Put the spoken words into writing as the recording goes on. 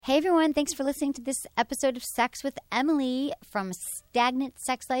Hey everyone, thanks for listening to this episode of Sex with Emily. From stagnant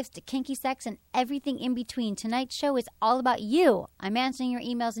sex lives to kinky sex and everything in between. Tonight's show is all about you. I'm answering your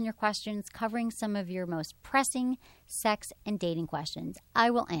emails and your questions, covering some of your most pressing sex and dating questions.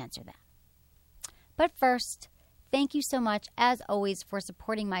 I will answer them. But first, thank you so much, as always, for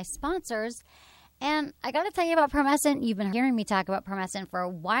supporting my sponsors. And I got to tell you about Promescent. You've been hearing me talk about Promescent for a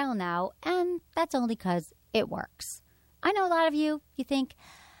while now, and that's only because it works. I know a lot of you think,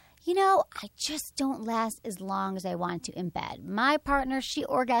 I just don't last as long as I want to in bed. My partner, she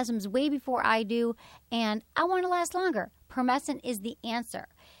orgasms way before I do, and I want to last longer. Promescent is the answer.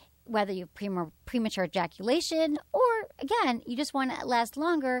 Whether you have premature ejaculation or, again, you just want to last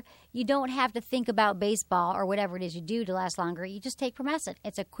longer, you don't have to think about baseball or whatever it is you do to last longer. You just take Promescent.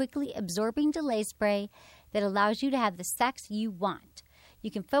 It's a quickly absorbing delay spray that allows you to have the sex you want. You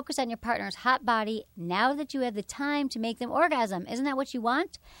can focus on your partner's hot body now that you have the time to make them orgasm. Isn't that what you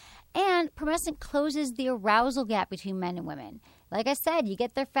want? And Promescent closes the arousal gap between men and women. Like I said, you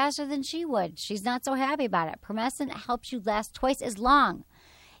get there faster than she would. She's not so happy about it. Promescent helps you last twice as long.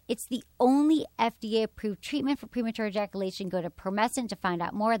 It's the only FDA-approved treatment for premature ejaculation. Go to Promescent to find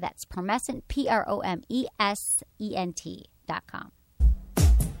out more. That's Promescent, PROMESENT.com.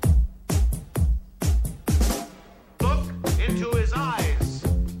 Look into his eyes.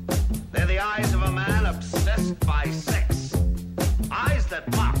 They're the eyes of a man obsessed by sex. Eyes that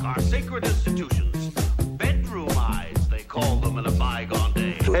mock our sacred institutions. Bedroom eyes, they call them in a bygone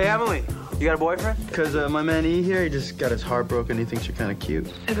day. Hey, Emily, you got a boyfriend? Because my man E here, he just got his heart broken. He thinks you're kind of cute.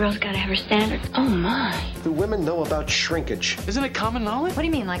 A girl's got to have her standards. Oh, my. Do women know about shrinkage? Isn't it common knowledge? What do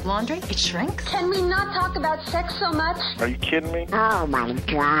you mean, like laundry? It shrinks? Can we not talk about sex so much? Are you kidding me? Oh, my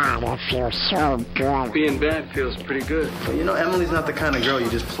God, it feels so good. Being bad feels pretty good. But Emily's not the kind of girl you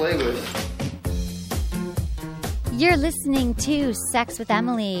just play with. You're listening to Sex with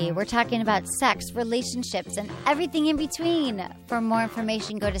Emily. We're talking about sex, relationships, and everything in between. For more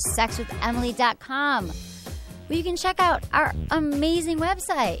information, go to sexwithemily.com, where you can check out our amazing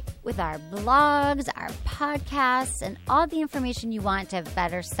website with our blogs, our podcasts, and all the information you want to have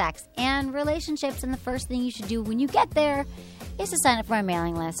better sex and relationships. And the first thing you should do when you get there is to sign up for my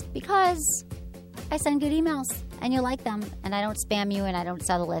mailing list, because I send good emails and you like them, and I don't spam you and I don't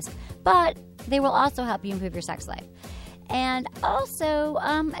sell the list. But they will also help you improve your sex life. And also,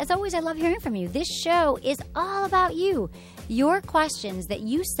 as always, I love hearing from you. This show is all about you. Your questions that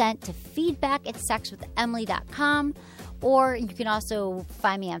you sent to feedback@sexwithemily.com. Or you can also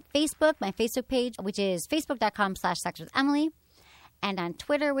find me on Facebook, my Facebook page, which is facebook.com/sexwithemily. And on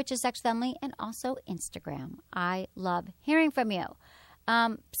Twitter, which is Sex with Emily. And also Instagram. I love hearing from you.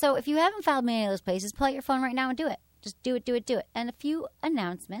 So if you haven't followed me in any of those places, pull out your phone right now and do it. Just do it. And a few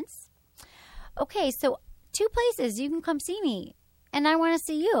announcements. Okay, so 2 places you can come see me, and I want to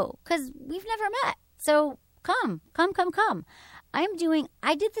see you because we've never met. So come. I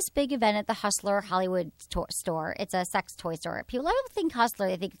did this big event at the Hustler Hollywood store. It's a sex toy store. People don't think Hustler,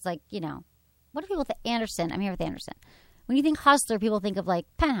 they think it's like, what do people think? Anderson. I'm here with Anderson. When you think Hustler, people think of like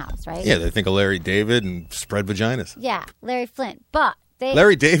Penthouse, right? Yeah, they think of Larry David and spread vaginas. Yeah, Larry Flint. But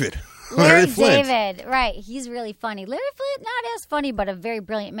Larry David. Larry Flint. David, right. He's really funny. Larry Flint, not as funny, but a very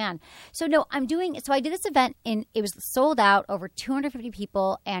brilliant man. So I did this event, and it was sold out, over 250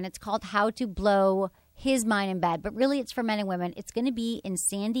 people, and it's called How to Blow His Mind in Bed. But really, it's for men and women. It's going to be in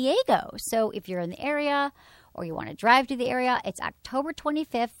San Diego. So if you're in the area or you want to drive to the area, it's October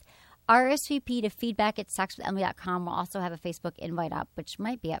 25th. RSVP to feedback@sexwithemily.com. We'll also have a Facebook invite up, which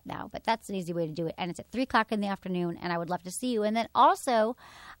might be up now, but that's an easy way to do it. And it's at 3 o'clock in the afternoon, and I would love to see you. And then also,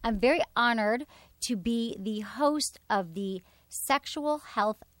 I'm very honored to be the host of the Sexual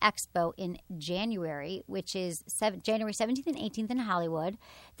Health Expo in January, which is January 17th and 18th in Hollywood.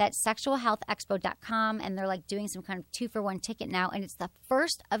 That's sexualhealthexpo.com, and they're like doing some kind of 2-for-1 ticket now, and it's the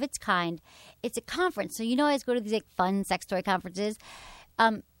first of its kind. It's a conference, so I always go to these like fun sex toy conferences.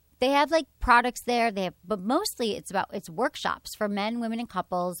 They have like products there. But mostly it's workshops for men, women, and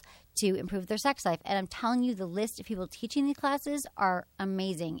couples to improve their sex life. And I'm telling you, the list of people teaching these classes are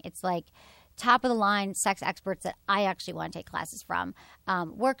amazing. It's like top of the line sex experts that I actually want to take classes from.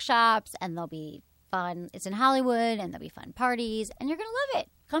 Workshops, and they'll be fun. It's in Hollywood, and there'll be fun parties, and you're gonna love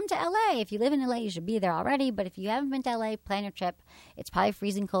it. Come to LA. If you live in LA, you should be there already. But if you haven't been to LA, plan your trip. It's probably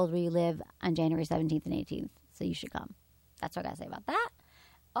freezing cold where you live on January 17th and 18th, so you should come. That's what I gotta say about that.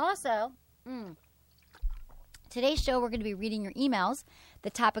 Also, today's show, we're going to be reading your emails. The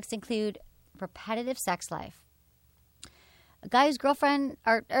topics include repetitive sex life, a guy whose girlfriend,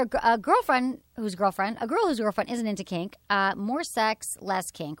 or a girl whose girlfriend isn't into kink, more sex,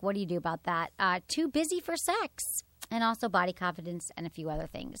 less kink. What do you do about that? Too busy for sex, and also body confidence and a few other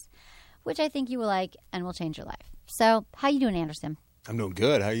things, which I think you will like and will change your life. So how you doing, Anderson? I'm doing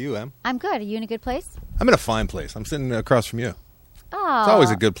good. How are you, Em? I'm good. Are you in a good place? I'm in a fine place. I'm sitting across from you. Oh, It's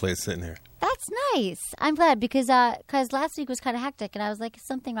always a good place sitting here. That's nice. I'm glad because last week was kind of hectic, and I was like, is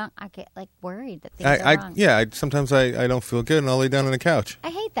something wrong? I get like worried that things are wrong. Sometimes I don't feel good, and I'll lay down on the couch. I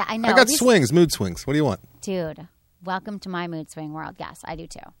hate that. I know. I got mood swings. What do you want? Dude, welcome to my mood swing world. Yes, I do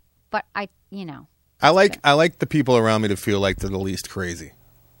too. But I like the people around me to feel like they're the least crazy.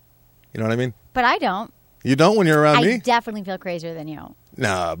 You know what I mean? But I don't. You don't when you're around me? I definitely feel crazier than you.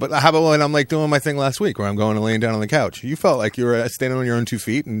 No, but how about when I'm like doing my thing last week where I'm going and laying down on the couch? You felt like you were standing on your own 2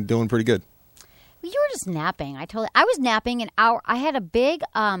 feet and doing pretty good. You were just napping. I was napping an hour. I had a big,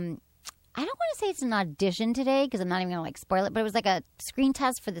 I don't want to say it's an audition today because I'm not even going to like spoil it, but it was like a screen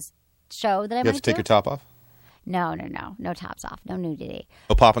test for this show that I might do. You have to take your top off? No. No tops off. No nudity.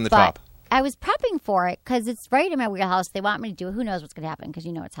 Oh, popping the top. I was prepping for it because it's right in my wheelhouse. They want me to do it. Who knows what's going to happen because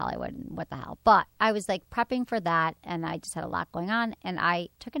you know it's Hollywood and what the hell. But I was like prepping for that and I just had a lot going on and I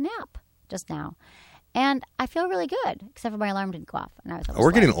took a nap just now. And I feel really good, except for my alarm didn't go off. And I was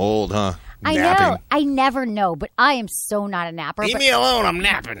We're getting old, huh? I know. I never know, but I am so not a napper. Leave me alone. I'm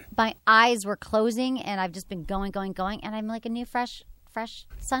napping. My eyes were closing, and I've just been going, and I'm like a new fresh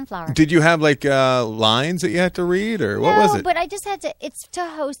sunflower. Did you have like lines that you had to read, or what was it? No, but I just had to. It's to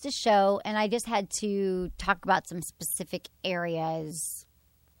host a show, and I just had to talk about some specific areas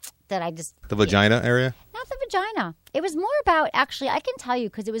that I just the vagina area. Not the vagina. It was more about actually. I can tell you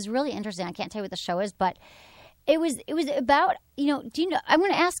because it was really interesting. I can't tell you what the show is, but it was about Do you know? I'm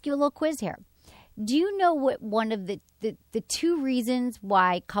going to ask you a little quiz here. Do you know what one of the 2 reasons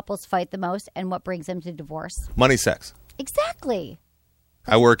why couples fight the most and what brings them to divorce? Money, sex. Exactly.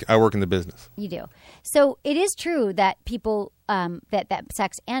 I work in the business. You do. So it is true that people that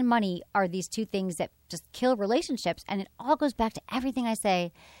sex and money are these 2 things that just kill relationships, and it all goes back to everything I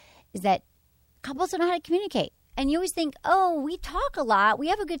say is that couples don't know how to communicate. And you always think, oh, we talk a lot, we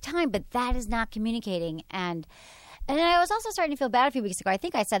have a good time, but that is not communicating. And I was also starting to feel bad a few weeks ago. I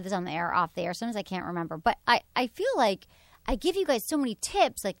think I said this on the air, off the air, sometimes I can't remember. But I feel like I give you guys so many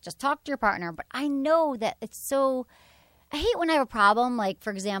tips, like just talk to your partner. But I know that it's so – I hate when I have a problem. Like,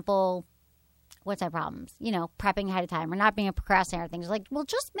 for example, what's my problems? Prepping ahead of time or not being a procrastinator. Things like, well,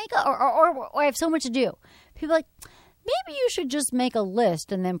 just make or I have so much to do. People are like, maybe you should just make a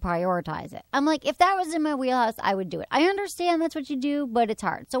list and then prioritize it. I'm like, if that was in my wheelhouse, I would do it. I understand that's what you do, but it's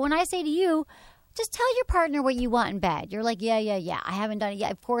hard. So when I say to you, just tell your partner what you want in bed. You're like, yeah. I haven't done it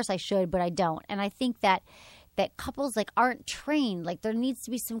yet. Of course I should, but I don't. And I think that couples like aren't trained. Like there needs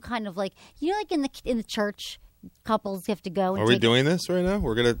to be some kind of like, like in the church, couples have to go. And Are we doing this right now?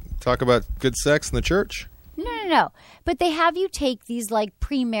 We're going to talk about good sex in the church? No. But they have you take these like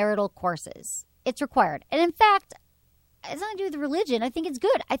premarital courses. It's required. And in fact, it's nothing to do with religion. I think it's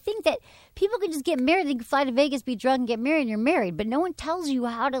good. I think that people can just get married. They can fly to Vegas, be drunk, and get married, and you're married. But no one tells you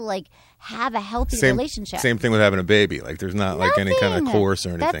how to, like, have a healthy relationship. Same thing with having a baby. Like, there's not, like, any kind of course or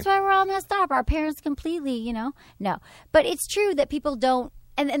anything. That's why we're all messed up. Our parents completely, No. But it's true that people don't.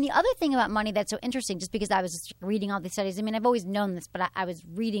 And the other thing about money that's so interesting, just because I was just reading all these studies. I mean, I've always known this, but I was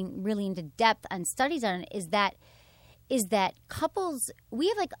reading really into depth on studies on it, is that couples, we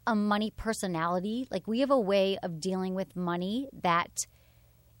have like a money personality. Like we have a way of dealing with money that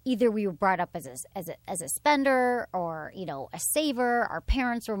either we were brought up as a spender or, a saver. Our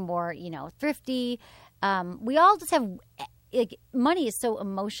parents were more, thrifty. We all just have, like, money is so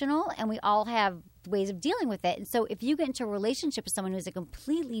emotional and we all have ways of dealing with it. And so if you get into a relationship with someone who has a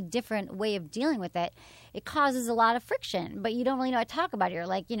completely different way of dealing with it, it causes a lot of friction, but you don't really know how to talk about it. You're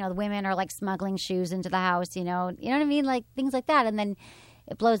like, the women are like smuggling shoes into the house, you know what I mean? Like things like that. And then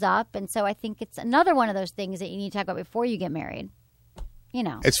it blows up. And so I think it's another one of those things that you need to talk about before you get married.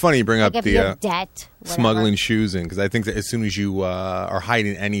 It's funny you bring up the debt, smuggling shoes in, because I think that as soon as you are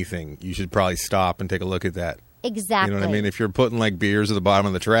hiding anything, you should probably stop and take a look at that. Exactly. You know what I mean? If you're putting like beers at the bottom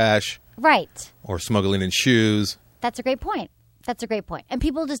of the trash. Right. Or smuggling in shoes. That's a great point. And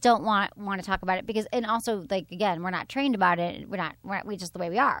people just don't want to talk about it because, and also, like, again, we're not trained about it. We're just the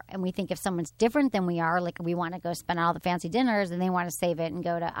way we are. And we think if someone's different than we are, like we want to go spend all the fancy dinners and they want to save it and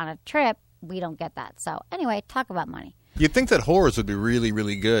go on a trip, we don't get that. So anyway, talk about money. You'd think that whores would be really,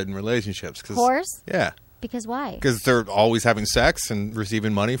 really good in relationships. Whores? Yeah. Because why? Because they're always having sex and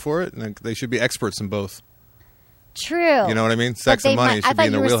receiving money for it. And they should be experts in both. True. You know what I mean? Sex and money should be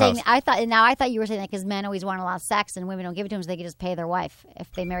in their wheelhouse. I thought you were saying that because men always want a lot of sex and women don't give it to them, so they can just pay their wife if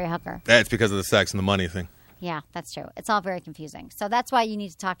they marry a hooker. That's because of the sex and the money thing. Yeah, that's true. It's all very confusing. So that's why you need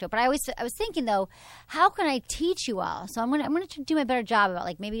to talk to it. But I was thinking though, how can I teach you all? So I'm gonna do my better job about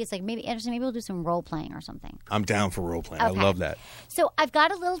maybe Anderson, maybe we'll do some role playing or something. I'm down for role playing. Okay. I love that. So I've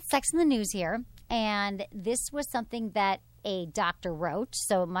got a little Sex in the News here, and this was something that a doctor wrote,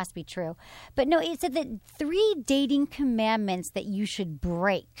 so it must be true. But no, it said that 3 dating commandments that you should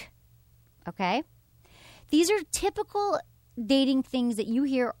break. Okay? These are typical dating things that you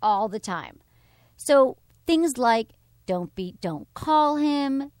hear all the time. So things like don't call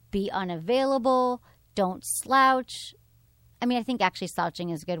him, be unavailable, don't slouch. I mean, I think actually slouching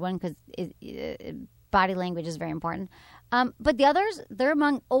is a good one because body language is very important. But the others, they're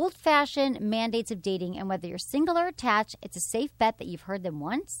among old-fashioned mandates of dating, and whether you're single or attached, it's a safe bet that you've heard them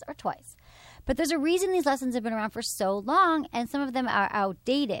once or twice. But there's a reason these lessons have been around for so long, and some of them are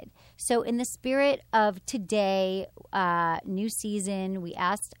outdated. So in the spirit of today, new season, we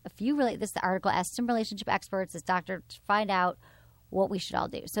asked this article asked some relationship experts, this doctor, to find out what we should all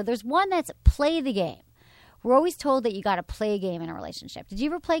do. So there's one that's play the game. We're always told that you got to play a game in a relationship. Did you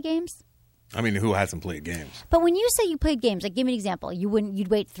ever play games? I mean, who hasn't played games? But when you say you played games, like give me an example. You'd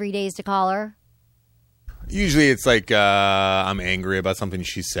wait 3 days to call her? Usually it's like I'm angry about something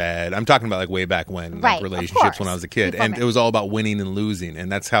she said. I'm talking about like way back when, right, like relationships when I was a kid. And it was all about winning and losing. And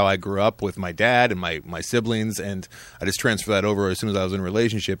that's how I grew up with my dad and my siblings. And I just transferred that over as soon as I was in a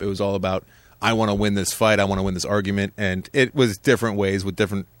relationship. It was all about I want to win this fight. I want to win this argument. And it was different ways with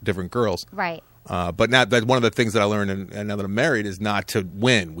different girls. Right. But now that one of the things that I learned and now that I'm married is not to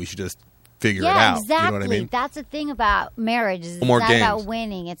win. We should just figure it out. Exactly. You know what I mean? That's the thing about marriage. It's more not games. about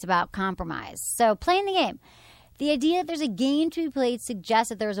winning. It's about compromise. So playing the game. The idea that there's a game to be played suggests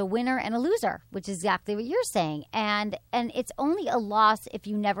that there's a winner and a loser, which is exactly what you're saying. And it's only a loss if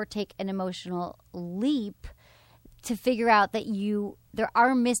you never take an emotional leap to figure out that there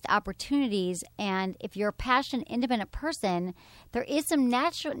are missed opportunities. And if you're a passionate, independent person, there is some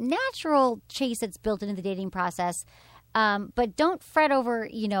natural chase that's built into the dating process. But don't fret over,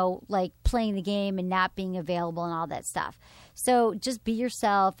 like playing the game and not being available and all that stuff. So just be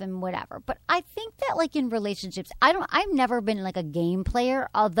yourself and whatever. But I think that like in relationships, I've never been like a game player.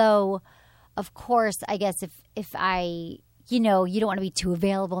 Although, of course, I guess if I, you don't want to be too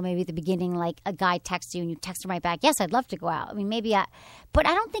available. Maybe at the beginning, like a guy texts you and you text him right back. Yes, I'd love to go out. I mean, but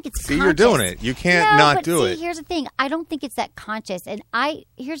I don't think it's conscious. You're doing it. You can't not do it. Here's the thing. I don't think it's that conscious. And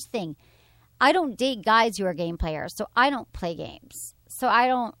here's the thing. I don't date guys who are game players, so I don't play games. So I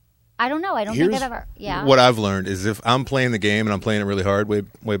don't know. I don't think I've ever. Yeah. What I've learned is if I'm playing the game and I'm playing it really hard,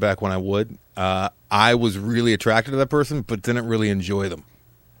 way back when I would, I was really attracted to that person, but didn't really enjoy them.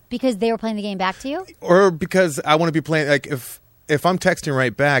 Because they were playing the game back to you? Or because I want to be playing, like if I'm texting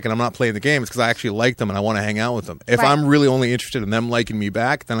right back and I'm not playing the game, it's because I actually like them and I want to hang out with them. If I'm really only interested in them liking me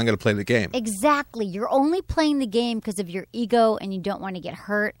back, then I'm going to play the game. Exactly. You're only playing the game because of your ego and you don't want to get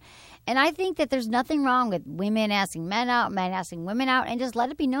hurt. And I think that there's nothing wrong with women asking men out, men asking women out, and just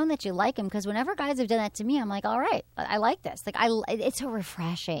let it be known that you like them. Because whenever guys have done that to me, I'm like, all right, I like this. Like, it's so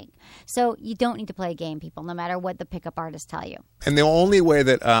refreshing. So you don't need to play a game, people, no matter what the pickup artists tell you. And the only way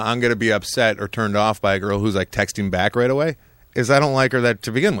that I'm going to be upset or turned off by a girl who's like texting back right away is I don't like her that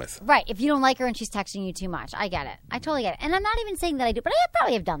to begin with. Right. If you don't like her and she's texting you too much. I get it. I totally get it. And I'm not even saying that I do, but I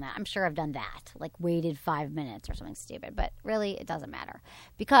probably have done that. I'm sure I've done that. Like waited 5 minutes or something stupid. But really, it doesn't matter.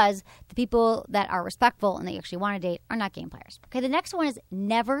 Because the people that are respectful and that you actually want to date are not game players. Okay, the next one is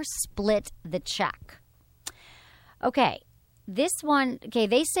never split the check. Okay, this one,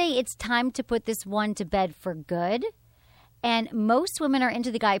 they say it's time to put this one to bed for good. And most women are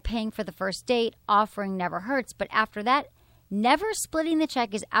into the guy paying for the first date. Offering never hurts. But after that, never splitting the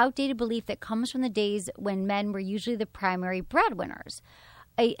check is outdated belief that comes from the days when men were usually the primary breadwinners.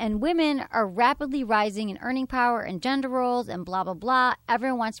 And women are rapidly rising in earning power and gender roles and blah, blah, blah.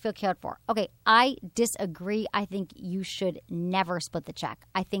 Everyone wants to feel cared for. Okay, I disagree. I think you should never split the check.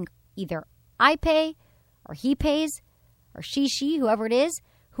 I think either I pay or he pays or she, whoever it is,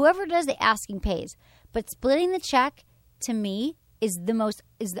 whoever does the asking pays. But splitting the check, to me, is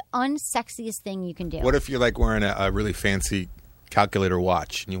the unsexiest thing you can do. What if you're like wearing a really fancy calculator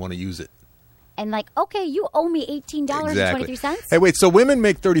watch and you want to use it? And like, okay, you owe me $18.23. Hey, wait, so women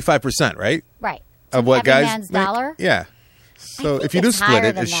make 35%, right? Right. Of what every guys man's make? dollar? Yeah. So if you do split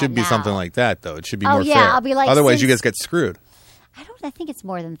it, it should be something like that, though. It should be more fair. I'll be like, otherwise, you guys get screwed. I think it's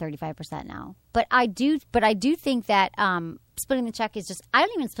more than 35% now. But I do think that splitting the check is just. I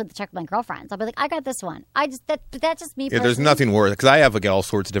don't even split the check with my girlfriends. I'll be like, I got this one. That's just me. Yeah, there's nothing worse because I have like all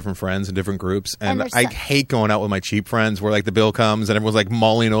sorts of different friends in different groups, and I hate going out with my cheap friends where like the bill comes and everyone's like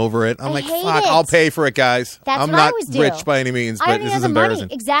mulling over it. I'm like, fuck, I'll pay for it, guys. I'm not rich by any means, but this is embarrassing.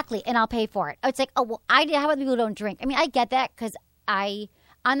 Money. Exactly, and I'll pay for it. It's like, oh well, how about people who don't drink? I mean, I get that because I'm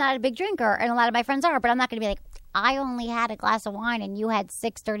not a big drinker, and a lot of my friends are, but I'm not going to be like, I only had a glass of wine and you had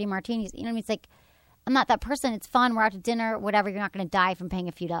 6 dirty martinis. You know what I mean? It's like, I'm not that person. It's fun. We're out to dinner, whatever. You're not going to die from paying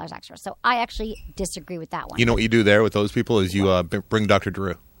a few dollars extra. So I actually disagree with that one. You know what you do there with those people is you bring Dr.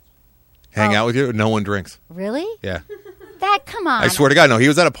 Drew. Hang out with you. No one drinks. Really? Yeah. Come on. I swear to God, no. He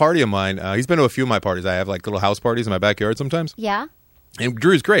was at a party of mine. He's been to a few of my parties. I have like little house parties in my backyard sometimes. Yeah. And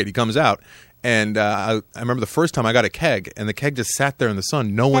Drew's great. He comes out. And I remember the first time I got a keg, and the keg just sat there in the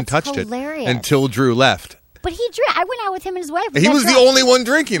sun. No one touched it until Drew left. But he drank. I went out with him and his wife. He was the only one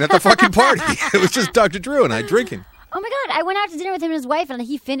drinking at the fucking party. It was just Dr. Drew and I drinking. Oh, my God. I went out to dinner with him and his wife, and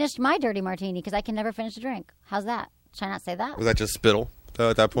he finished my dirty martini because I can never finish a drink. How's that? Should I not say that? Was that just spittle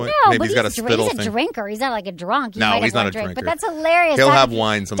at that point? No, maybe but he's got a spittle he's a drinker. He's not like a drunk. No, he's not a drinker. But that's hilarious. He'll have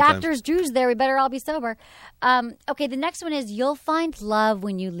wine sometimes. Dr. Drew's there. We better all be sober. Okay, the next one is you'll find love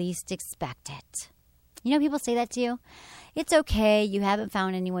when you least expect it. You know, people say that to you. It's okay. You haven't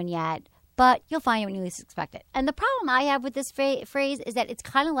found anyone yet, but you'll find it when you least expect it. And the problem I have with this phrase is that it's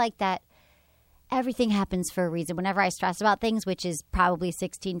kind of like that everything happens for a reason. Whenever I stress about things, which is probably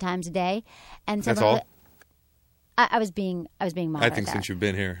 16 times a day. And that's all? I was being mild. I think since you've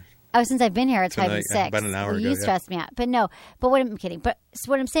been here. Oh, since I've been here, it's probably been 6. About an hour ago. You stressed me out. But no. But what I'm kidding. But so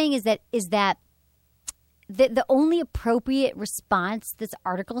what I'm saying is that the only appropriate response this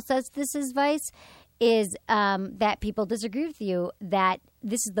article says to this advice is that people disagree with you, that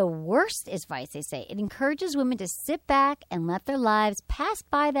this is the worst advice, they say. It encourages women to sit back and let their lives pass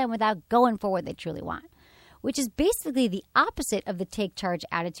by them without going for what they truly want, which is basically the opposite of the take charge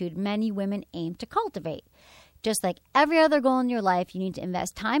attitude many women aim to cultivate. Just like every other goal in your life, you need to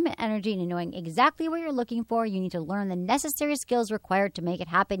invest time and energy into knowing exactly what you're looking for. You need to learn the necessary skills required to make it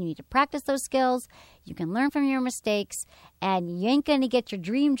happen. You need to practice those skills. You can learn from your mistakes. And you ain't going to get your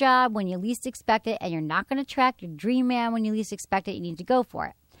dream job when you least expect it. And you're not going to attract your dream man when you least expect it. You need to go for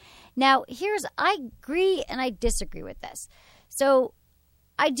it. Now, I agree and I disagree with this. So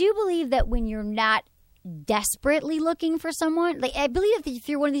I do believe that when you're not desperately looking for someone, like I believe if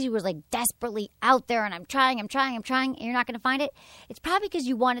you're one of these who was like desperately out there and I'm trying and you're not going to find it, it's probably because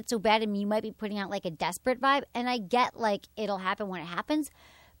you want it so bad and you might be putting out like a desperate vibe. And I get like it'll happen when it happens,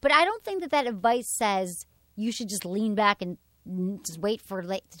 but I don't think that advice says you should just lean back and just wait for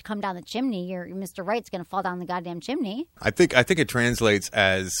it to come down the chimney, or Mr. Right's going to fall down the goddamn chimney. I think it translates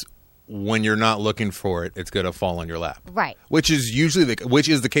as when you're not looking for it, it's going to fall on your lap. Right. Which is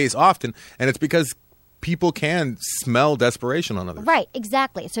the case often, and it's because people can smell desperation on others. Right,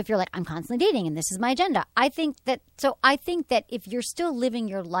 exactly. So if you're like, I'm constantly dating and this is my agenda, I think that if you're still living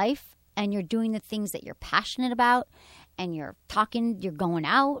your life and you're doing the things that you're passionate about and you're going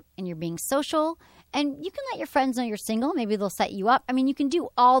out and you're being social, and you can let your friends know you're single, maybe they'll set you up. I mean, you can do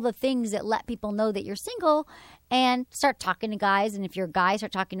all the things that let people know that you're single and start talking to guys. And if you're a guy,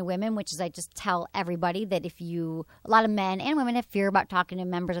 start talking to women, which is I just tell everybody that a lot of men and women have fear about talking to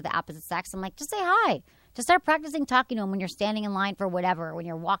members of the opposite sex. I'm like, just say hi. Just start practicing talking to them when you're standing in line for whatever, when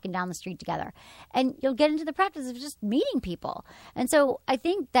you're walking down the street together. And you'll get into the practice of just meeting people. And so I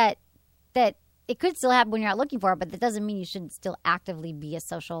think that it could still happen when you're not looking for it, but that doesn't mean you should still actively be a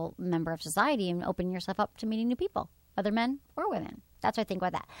social member of society and open yourself up to meeting new people, other men or women. That's what I think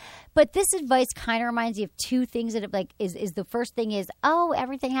about that. But this advice kind of reminds you of two things that is the first thing is, oh,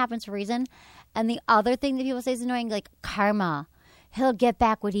 everything happens for a reason. And the other thing that people say is annoying, like karma. He'll get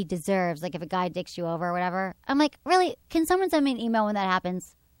back what he deserves. Like if a guy dicks you over or whatever. I'm like, really? Can someone send me an email when that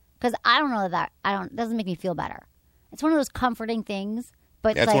happens? Because I don't know that. It doesn't make me feel better. It's one of those comforting things.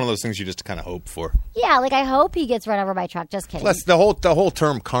 But yeah, it's one of those things you just kind of hope for. Yeah, like I hope he gets run over by a truck. Just kidding. Plus, the whole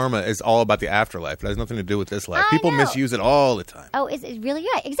term karma is all about the afterlife. It has nothing to do with this life. People misuse it all the time. Oh, it's really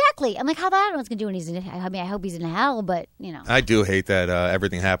right. Exactly. I'm like, how that one's gonna do when he's in? I mean, I hope he's in hell, but you know. I do hate that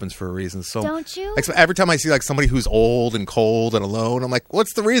everything happens for a reason. So don't you? Like, so every time I see like somebody who's old and cold and alone, I'm like,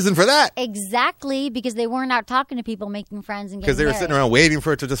 what's the reason for that? Exactly, because they weren't out talking to people, making friends, and getting because they were married. sitting around waiting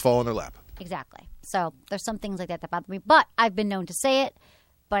for it to just fall in their lap. Exactly. So there's some things like that bother me, but I've been known to say it.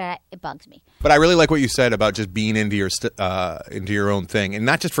 But it bugs me. But I really like what you said about just being into your own thing, and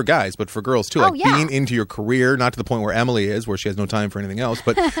not just for guys, but for girls too. Like being into your career, not to the point where Emily is, where she has no time for anything else,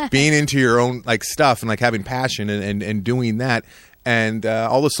 but being into your own like stuff and like having passion and doing that, and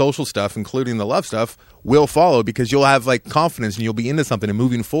all the social stuff, including the love stuff, will follow because you'll have like confidence and you'll be into something and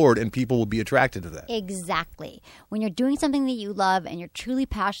moving forward, and people will be attracted to that. Exactly. When you're doing something that you love and you're truly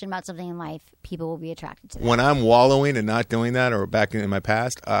passionate about something in life, people will be attracted to that. When I'm wallowing and not doing that, or back in my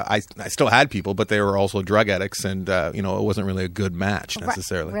past, I still had people, but they were also drug addicts, and it wasn't really a good match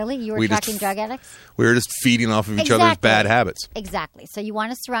necessarily. Really? You were attracting drug addicts? We were just feeding off of each other's bad habits. Exactly. So you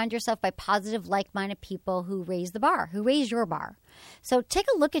want to surround yourself by positive, like-minded people who raise the bar, who raise your bar. So take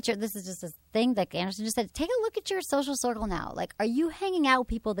a look at this is just a thing that Anderson just said, take a look at your social circle now. Like, are you hanging out with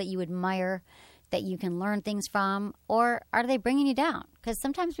people that you admire, that you can learn things from, or are they bringing you down? Because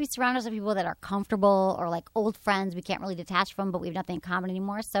sometimes we surround ourselves with people that are comfortable or like old friends we can't really detach from, but we have nothing in common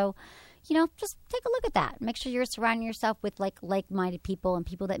anymore. So, just take a look at that. Make sure you're surrounding yourself with like-minded people and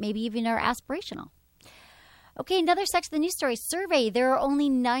people that maybe even are aspirational. Okay, another Sex in the News story. Survey, there are only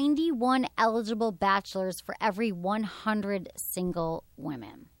 91 eligible bachelors for every 100 single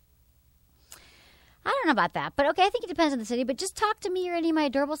women. I don't know about that, but okay, I think it depends on the city. But just talk to me or any of my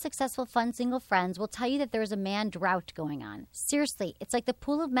adorable, successful, fun, single friends will tell you that there is a man drought going on. Seriously, it's like the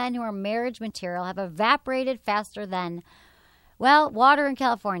pool of men who are marriage material have evaporated faster than, water in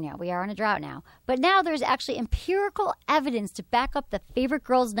California. We are in a drought now. But now there's actually empirical evidence to back up the favorite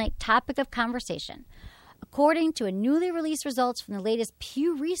girls' night topic of conversation. According to a newly released results from the latest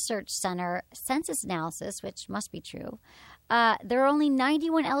Pew Research Center census analysis, which must be true, there are only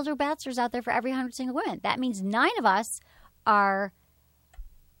 91 eligible bachelors out there for every 100 single women. That means 9 of us are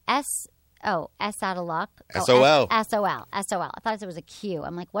S out of luck. SOL. SOL. I thought it was a Q.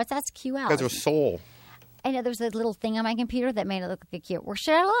 I'm like, what's SQL? Because we're soul. I know there's a little thing on my computer that made it look like a Q. We're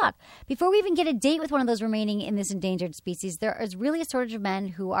shit out of luck. Before we even get a date with one of those remaining in this endangered species, there is really a shortage of men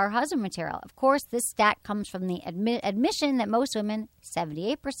who are husband material. Of course, this stat comes from the admission that most women,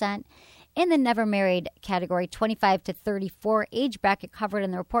 78%, in the never married category, 25 to 34 age bracket covered in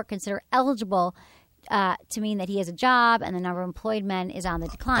the report, consider eligible to mean that he has a job, and the number of employed men is on the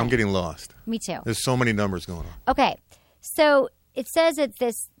decline. I'm getting lost. Me too. There's so many numbers going on. Okay, so it says that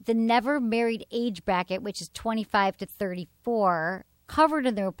the never married age bracket, which is 25 to 34, covered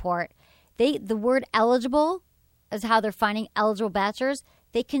in the report. The word eligible is how they're finding eligible bachelors.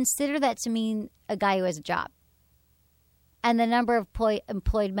 They consider that to mean a guy who has a job, and the number of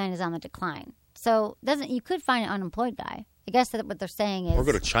employed men is on the decline. So you could find an unemployed guy. I guess that what they're saying is, or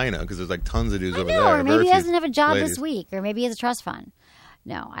go to China because there's like tons of dudes over there. there. Or maybe he doesn't have a job this week, or maybe he has a trust fund.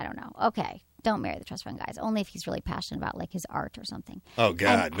 No, I don't know. Okay. Don't marry the trust fund guys. Only if he's really passionate about like his art or something. Oh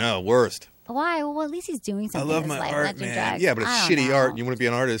God, no, worst. Why? Well, at least he's doing something. I love my art, man. Yeah, but it's shitty art. You want to be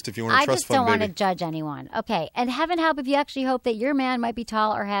an artist if you want a trust fund, I just don't want to judge anyone. Okay, and heaven help if you actually hope that your man might be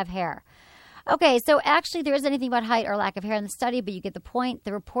tall or have hair. Okay, so actually there isn't anything about height or lack of hair in the study, but you get the point.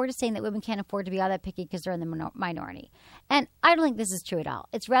 The report is saying that women can't afford to be all that picky because they're in the minority. And I don't think this is true at all.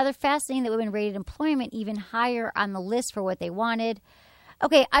 It's rather fascinating that women rated employment even higher on the list for what they wanted.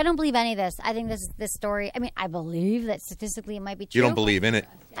 Okay, I don't believe any of this. I think this story, I mean, I believe that statistically it might be true. You don't believe in it?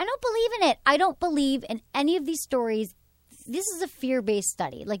 I don't believe in it. I don't believe in any of these stories. This is a fear-based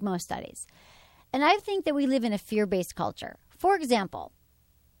study, like most studies. And I think that we live in a fear-based culture. For example.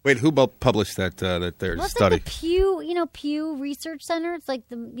 Wait, who published that their study? Like the Pew Research Center. It's like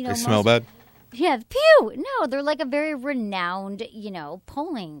the, They smell bad? Yeah, Pew. No, they're like a very renowned,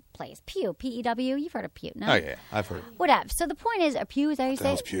 polling place. Pew, P-E-W. You've heard of Pew, no? Oh, yeah, I've heard. Whatever. So the point is, a Pew, is that how you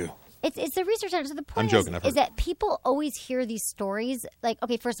say it? Pew. It's the research center. So the point is that people always hear these stories. Like,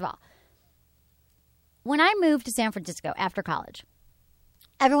 okay, first of all, when I moved to San Francisco after college,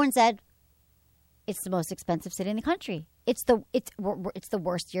 everyone said, it's the most expensive city in the country. It's the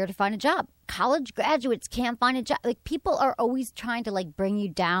worst year to find a job. College graduates can't find a job. Like, people are always trying to like bring you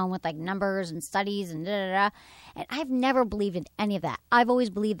down with like numbers and studies and da-da-da. And I've never believed in any of that. I've always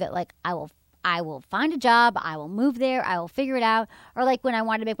believed that like I will find a job, I will move there, I will figure it out. Or like when I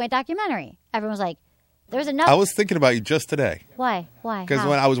wanted to make my documentary, everyone was like, there's enough. I was thinking about you just today. Why? Because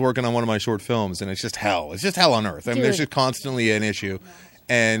when I was working on one of my short films, and it's just hell. It's just hell on earth. I mean, there's just constantly an issue.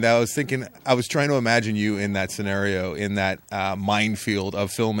 And I was trying to imagine you in that scenario, in that minefield of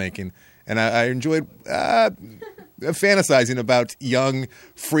filmmaking. And I enjoyed fantasizing about young,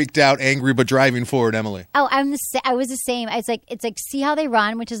 freaked out, angry, but driving forward Emily. Oh, I was the same. It's like See How They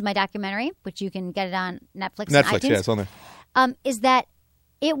Run, which is my documentary, which you can get it on Netflix. Netflix, yeah, it's on there. Is that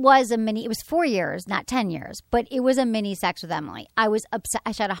it was it was 4 years, not 10 years, but it was a mini Sex with Emily. I was upset.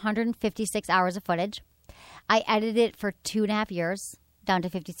 I shot 156 hours of footage. I edited it for 2.5 years. Down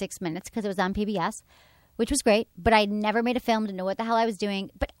to 56 minutes because it was on PBS, which was great. But I never made a film, didn't know what the hell I was doing.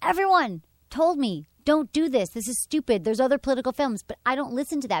 But everyone told me, don't do this. This is stupid. There's other political films. But I don't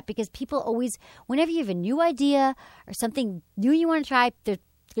listen to that because people always, whenever you have a new idea or something new you want to try,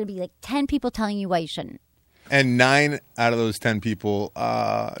 going to be like 10 people telling you why you shouldn't. And 9 out of those 10 people, 9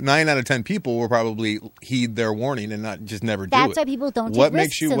 out of 10 people will probably heed their warning and not just never do it. That's why people don't take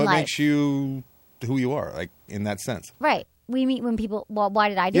risks in life. What makes you who you are, like in that sense? Right. We meet when people. Well, why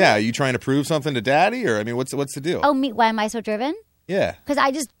did I do it? Yeah, are you trying to prove something to Daddy, or I mean, what's the deal? Oh, me? Why am I so driven? Yeah. Because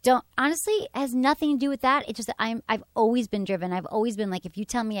I just don't. Honestly, it has nothing to do with that. It's just that I've always been driven. I've always been like, if you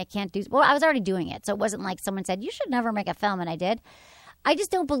tell me I can't do. Well, I was already doing it, so it wasn't like someone said you should never make a film, and I did. I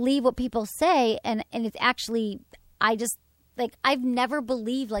just don't believe what people say, and it's actually. I just, like, I've never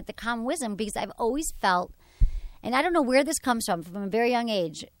believed, like, the common wisdom because I've always felt, and I don't know where this comes from a very young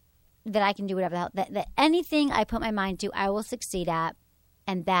age, that I can do whatever the hell, that anything I put my mind to, I will succeed at,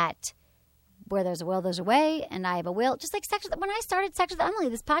 and that where there's a will, there's a way, and I have a will. Just like when I started Sex with Emily,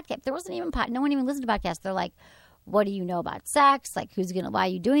 this podcast, there wasn't even, no one even listened to podcasts. They're like, what do you know about sex? Like, why are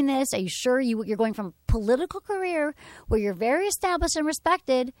you doing this? Are you sure you're going from a political career where you're very established and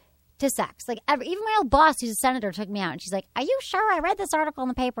respected to sex? Like, even my old boss, who's a senator, took me out, and she's like, "Are you sure? I read this article in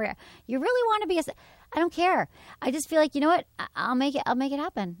the paper. You really want to be a?" I don't care. I just feel like, you know what? I'll make it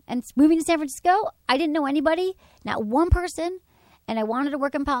happen. And moving to San Francisco, I didn't know anybody, not one person, and I wanted to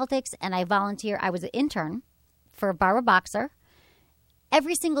work in politics, and I volunteered. I was an intern for Barbara Boxer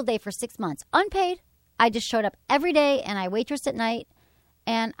every single day for 6 months, unpaid. I just showed up every day, and I waitressed at night.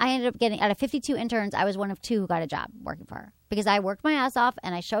 And I ended up getting, out of 52 interns, I was one of 2 who got a job working for her. Because I worked my ass off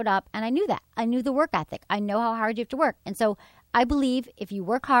and I showed up and I knew that. I knew the work ethic. I know how hard you have to work. And so I believe if you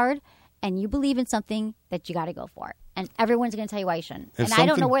work hard and you believe in something, that you got to go for it. And everyone's going to tell you why you shouldn't. And I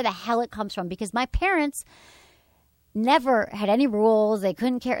don't know where the hell it comes from because my parents never had any rules. They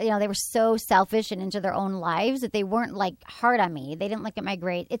couldn't care. You know, they were so selfish and into their own lives that they weren't like hard on me. They didn't look at my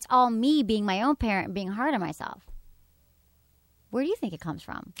grades. It's all me being my own parent and being hard on myself. Where do you think it comes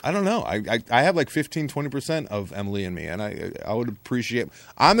from? I don't know. I have like 15, 20% of Emily in me, and I would appreciate.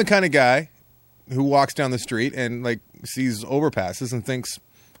 I'm the kind of guy who walks down the street and like sees overpasses and thinks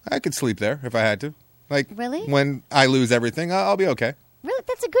I could sleep there if I had to. Like, really? When I lose everything, I'll be okay. Really,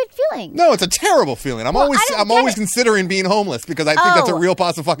 that's a good feeling. No, it's a terrible feeling. I'm always considering being homeless because I think that's a real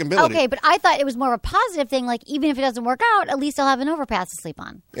possibility. Okay, but I thought it was more of a positive thing. Like, even if it doesn't work out, at least I'll have an overpass to sleep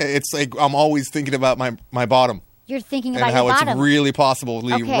on. It's like I'm always thinking about my bottom. You're thinking about your bottom. And how it's really possible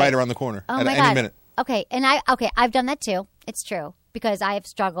right around the corner at any minute. Okay, and I've done that too. It's true because I have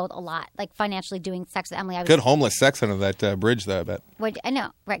struggled a lot, like financially doing Sex with Emily. Good homeless sex under that bridge, though, I bet. I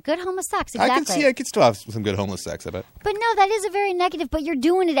know, right? Good homeless sex, exactly. I could still have some good homeless sex, I bet. But no, that is a very negative. But you're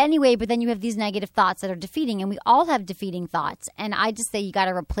doing it anyway. But then you have these negative thoughts that are defeating, and we all have defeating thoughts. And I just say you got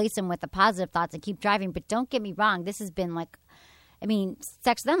to replace them with the positive thoughts and keep driving. But don't get me wrong, this has been like. I mean,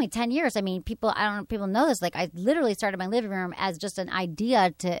 Sex with Emily, 10 years. I mean, I don't know if people know this. Like, I literally started my living room as just an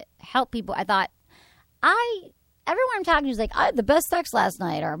idea to help people. I thought, everyone I'm talking to is like, I had the best sex last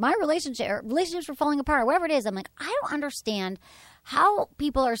night, or my relationships were falling apart, or whatever it is. I'm like, I don't understand how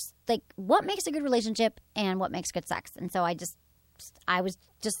people are, like, what makes a good relationship and what makes good sex. And so I was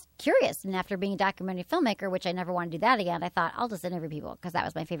just curious. And after being a documentary filmmaker, which I never want to do that again, I thought, I'll just interview people because that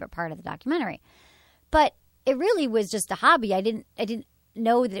was my favorite part of the documentary. But it really was just a hobby. I didn't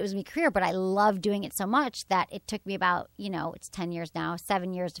know that it was my career, but I loved doing it so much that it took me about, it's 10 years now,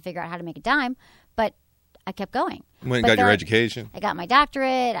 7 years to figure out how to make a dime. But I kept going. When you got your education. I got my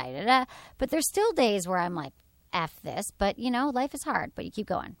doctorate. But there's still days where I'm like, F this. But, life is hard, but you keep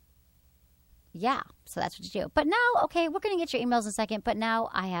going. Yeah, so that's what you do. But now, okay, we're going to get your emails in a second. But now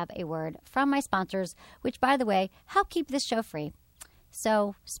I have a word from my sponsors, which, by the way, help keep this show free.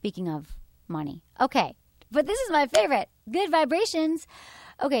 So speaking of money. Okay. But this is my favorite, Good Vibrations.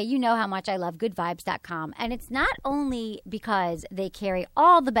 Okay, you know how much I love goodvibes.com. And it's not only because they carry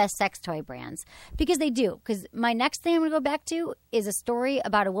all the best sex toy brands, because they do. Because my next thing I'm going to go back to is a story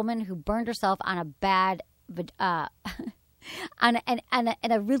about a woman who burned herself on a bad, on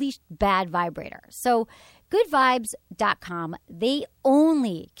a really bad vibrator. So goodvibes.com, they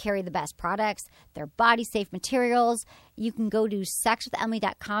only carry the best products. They're body-safe materials. You can go to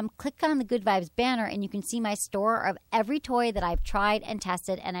sexwithemily.com, click on the Good Vibes banner, and you can see my store of every toy that I've tried and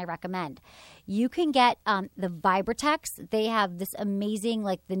tested and I recommend. You can get the Vibratex. They have this amazing,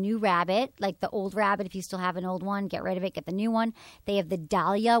 like the new rabbit, like the old rabbit. If you still have an old one, get rid of it, get the new one. They have the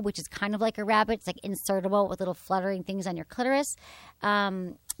Dahlia, which is kind of like a rabbit. It's like insertable with little fluttering things on your clitoris.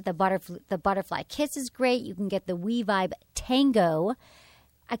 The butterfly kiss is great. You can get the We Vibe Tango.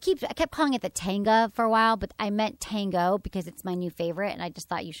 I kept calling it the Tanga for a while, but I meant Tango because it's my new favorite, and I just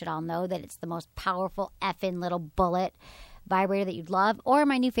thought you should all know that it's the most powerful effing little bullet vibrator that you'd love. Or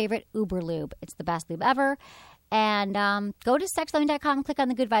my new favorite, Uber Lube. It's the best lube ever. And go to sexloving.com, click on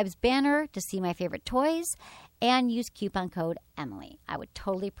the Good Vibes banner to see my favorite toys, and use coupon code Emily. I would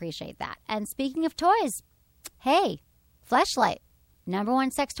totally appreciate that. And speaking of toys, hey, Fleshlight,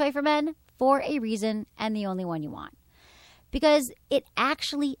 #1 sex toy for men for a reason, and the only one you want. Because it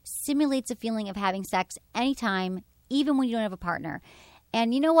actually simulates a feeling of having sex anytime, even when you don't have a partner.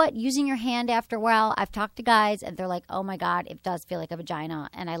 And you know what? Using your hand after a while, I've talked to guys and they're like, oh my God, it does feel like a vagina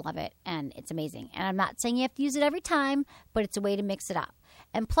and I love it and it's amazing. And I'm not saying you have to use it every time, but it's a way to mix it up.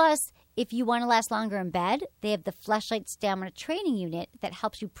 And plus, if you want to last longer in bed, they have the Fleshlight Stamina Training Unit that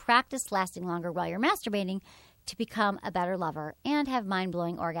helps you practice lasting longer while you're masturbating to become a better lover and have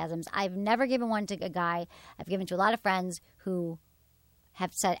mind-blowing orgasms. I've never given one to a guy. I've given to a lot of friends who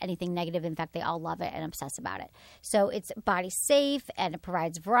have said anything negative. In fact, they all love it and obsess about it. So it's body safe and it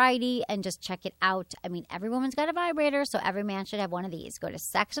provides variety, and just check it out. I mean, every woman's got a vibrator, so every man should have one of these. Go to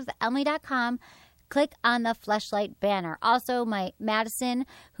sexwithemily.com, click on the Fleshlight banner. Also, my Madison,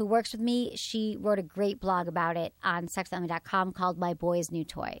 who works with me, she wrote a great blog about it on sexwithemily.com called My Boy's New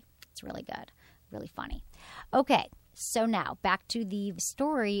Toy. It's really good, really funny. Okay, so now back to the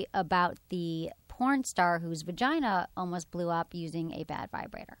story about the porn star whose vagina almost blew up using a bad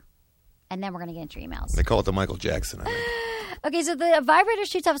vibrator. And then we're going to get into emails. They call it the Michael Jackson, I think. Okay, so the vibrator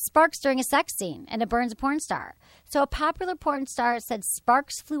shoots off sparks during a sex scene, and it burns a porn star. So a popular porn star said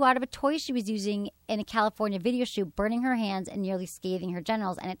sparks flew out of a toy she was using in a California video shoot, burning her hands and nearly scathing her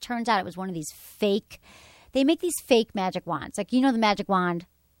genitals. And it turns out it was one of these fake, they make these fake magic wands. Like, you know the magic wand?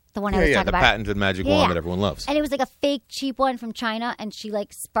 The one I was talking about. The patented magic wand that everyone loves. And it was like a fake, cheap one from China, and she,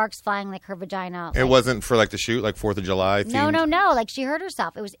 like, sparks flying, like, her vagina. It wasn't for, like, the shoot, like 4th of July themed? No. Like, she hurt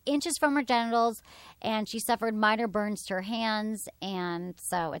herself. It was inches from her genitals, and she suffered minor burns to her hands, and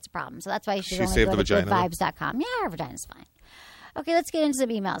so it's a problem. So that's why you should only go to goodvibes.com. Yeah, her vagina's fine. Okay, let's get into some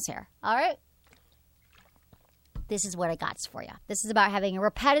emails here. All right? This is what I got for you. This is about having a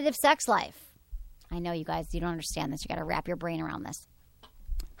repetitive sex life. I know, you guys, you don't understand this. You got to wrap your brain around this.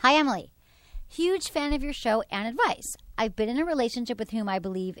 Hi, Emily. Huge fan of your show and advice. I've been in a relationship with whom I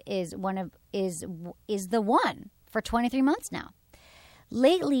believe is the one for 23 months now.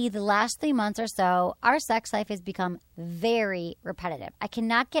 Lately, the last 3 months or so, our sex life has become very repetitive. I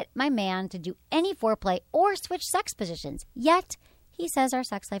cannot get my man to do any foreplay or switch sex positions. Yet, he says our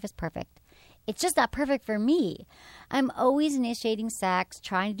sex life is perfect. It's just not perfect for me. I'm always initiating sex,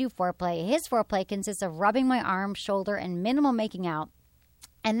 trying to do foreplay. His foreplay consists of rubbing my arm, shoulder, and minimal making out,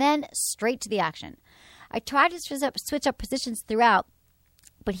 and then straight to the action. I try to switch up positions throughout,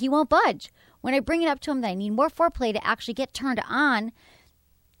 but he won't budge. When I bring it up to him that I need more foreplay to actually get turned on,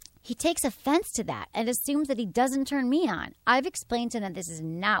 he takes offense to that and assumes that he doesn't turn me on. I've explained to him that this is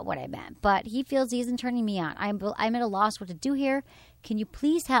not what I meant, but he feels he isn't turning me on. I'm at a loss what to do here. Can you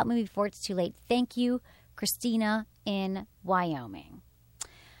please help me before it's too late? Thank you, Christina in Wyoming.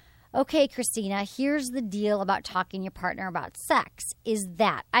 Okay, Christina, here's the deal about talking to your partner about sex, is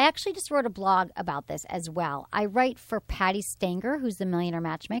that I actually just wrote a blog about this as well. I write for Patty Stanger, who's the Millionaire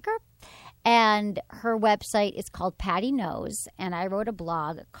Matchmaker, and her website is called Patty Knows, and I wrote a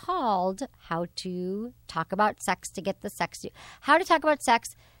blog called How to Talk About Sex to Get the Sex You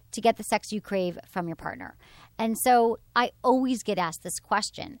Crave from Your Partner. And so I always get asked this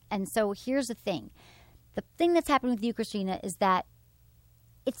question. And so here's the thing. The thing that's happened with you, Christina, is that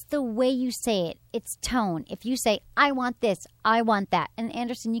it's the way you say it. It's tone. If you say, I want this, I want that. And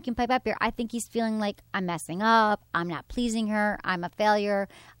Anderson, you can pipe up here. I think he's feeling like I'm messing up. I'm not pleasing her. I'm a failure.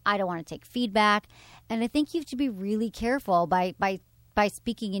 I don't want to take feedback. And I think you have to be really careful by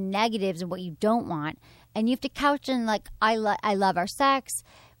speaking in negatives and what you don't want. And you have to couch in like, I love our sex.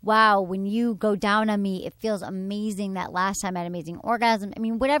 Wow, when you go down on me, it feels amazing that last time I had an amazing orgasm. I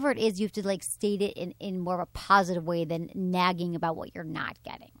mean, whatever it is, you have to like state it in more of a positive way than nagging about what you're not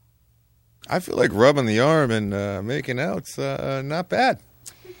getting. I feel like rubbing the arm and making out's not bad.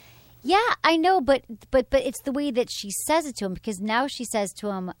 Yeah, I know, but it's the way that she says it to him, because now she says to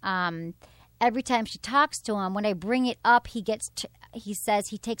him every time she talks to him, when I bring it up, he says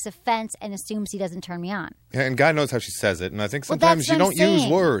he takes offense and assumes he doesn't turn me on. Yeah, and God knows how she says it. And I think sometimes you don't use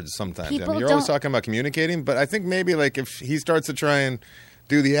words sometimes. I mean, you're always talking about communicating, but I think maybe like if he starts to try and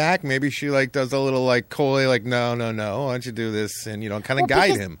do the act, maybe she like does a little like coy, like, no, why don't you do this? And, kind of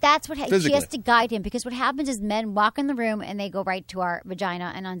guide him. That's what she has to guide him, because what happens is men walk in the room and they go right to our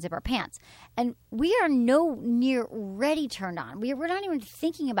vagina and unzip our pants. And we are no near ready turned on. We're not even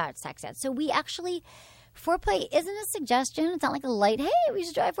thinking about sex yet. So we actually Foreplay isn't a suggestion. It's not like a light, hey, we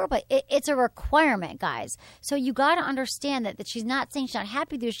should try foreplay. It's a requirement, guys. So you got to understand that she's not saying she's not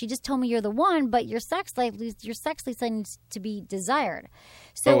happy with you. She just told me you're the one, but your sex life needs to be desired.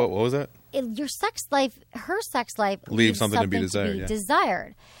 So what was that? Your sex life, her sex life leaves something to be desired.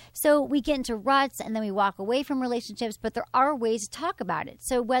 Desired. So we get into ruts and then we walk away from relationships, but there are ways to talk about it.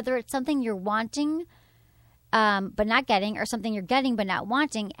 So whether it's something you're wanting but not getting, or something you're getting but not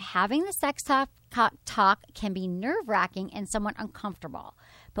wanting, having the sex talk can be nerve-wracking and somewhat uncomfortable.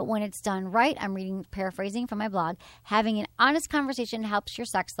 But when it's done right, I'm paraphrasing from my blog, having an honest conversation helps your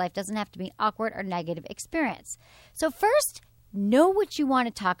sex life. Doesn't have to be an awkward or negative experience. So first, know what you want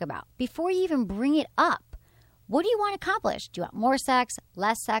to talk about before you even bring it up. What do you want to accomplish? Do you want more sex,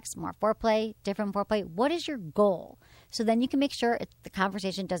 less sex, more foreplay, different foreplay? What is your goal? So then you can make sure the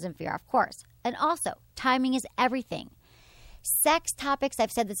conversation doesn't veer off course. And also, timing is everything. Sex topics,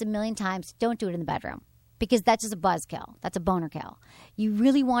 I've said this a million times, don't do it in the bedroom because that's just a buzzkill. That's a boner kill. You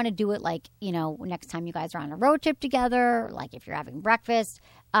really want to do it like, next time you guys are on a road trip together, like if you're having breakfast.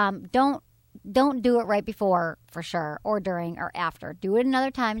 Don't do it right before, for sure, or during or after. Do it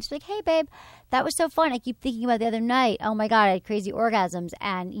another time. Just be like, hey, babe, that was so fun. I keep thinking about the other night. Oh, my God, I had crazy orgasms.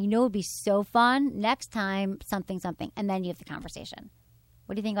 And it would be so fun. Next time, something. And then you have the conversation.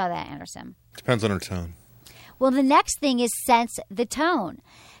 What do you think about that, Anderson? Depends on her tone. Well, the next thing is sense the tone.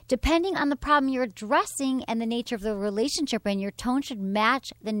 Depending on the problem you're addressing and the nature of the relationship, and your tone should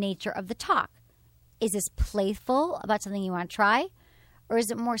match the nature of the talk. Is this playful about something you want to try? Or is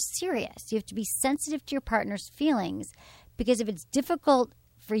it more serious? You have to be sensitive to your partner's feelings, because if it's difficult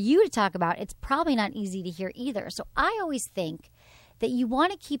for you to talk about, it's probably not easy to hear either. So I always think that you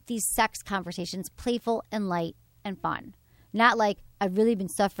want to keep these sex conversations playful and light and fun. Not like, I've really been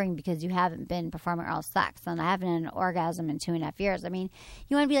suffering because you haven't been performing oral sex and I haven't had an orgasm in 2.5 years. I mean,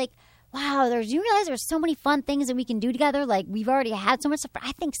 you want to be like, wow, you realize there's so many fun things that we can do together? Like, we've already had so much stuff.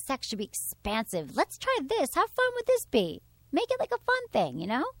 I think sex should be expansive. Let's try this. How fun would this be? Make it like a fun thing,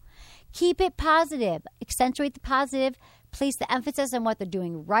 Keep it positive. Accentuate the positive. Place the emphasis on what they're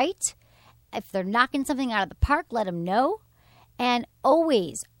doing right. If they're knocking something out of the park, let them know. And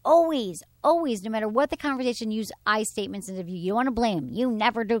always, always, always, no matter what the conversation, use I statements in the view. You don't want to blame. You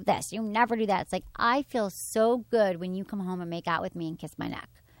never do this. You never do that. It's like, I feel so good when you come home and make out with me and kiss my neck.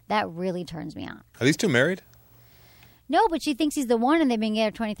 That really turns me on. Are these two married? No, but she thinks he's the one, and they've been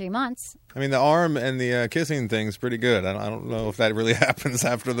together 23 months. I mean, the arm and the kissing thing's pretty good. I don't know if that really happens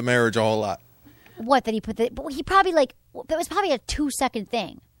after the marriage a whole lot. What, that he put but he probably, it was probably a 2-second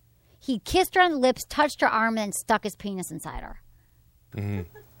thing. He kissed her on the lips, touched her arm, and then stuck his penis inside her. Mm-hmm.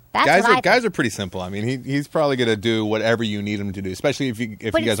 Guys are pretty simple. I mean, he's probably going to do whatever you need him to do, especially if you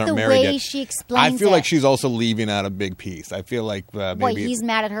guys aren't married yet. But it's the way she explains it. I feel like she's also leaving out a big piece. I feel like maybe... What, he's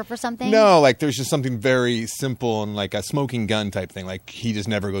mad at her for something? No, like there's just something very simple and like a smoking gun type thing. Like he just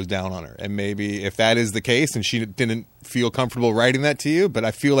never goes down on her. And maybe if that is the case and she didn't feel comfortable writing that to you, but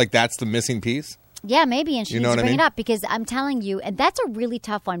I feel like that's the missing piece. Yeah, maybe, and she needs to bring it up, because I'm telling you, and that's a really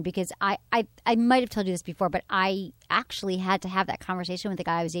tough one, because I might have told you this before, but I actually had to have that conversation with the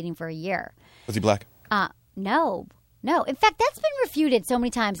guy I was dating for a year. Was he black? No. In fact, that's been refuted so many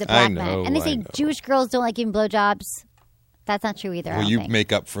times that black men, and they say Jewish girls don't like giving blowjobs. That's not true either. Well, you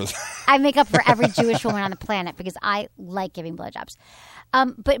make up for I make up for every Jewish woman on the planet because I like giving blowjobs.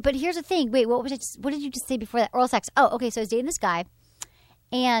 But here's the thing. Wait, what did you just say before that? Oral sex. Oh, okay. So I was dating this guy,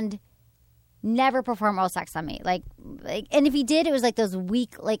 and never perform oral sex on me. Like, and if he did, it was like those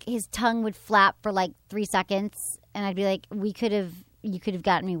weak, like his tongue would flap for like 3 seconds, and I'd be like, you could have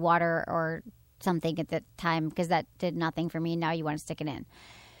gotten me water or something at the time, because that did nothing for me. Now you want to stick it in.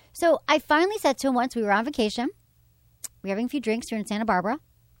 So I finally said to him once, we were on vacation, we were having a few drinks, we were in Santa Barbara,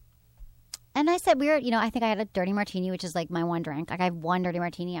 and I said, I think I had a dirty martini, which is like my one drink. Like, I have one dirty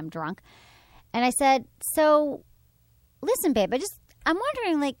martini, I'm drunk. And I said, so listen, babe, I'm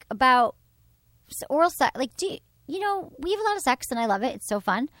wondering, like, about oral sex. Like, we have a lot of sex and I love it. It's so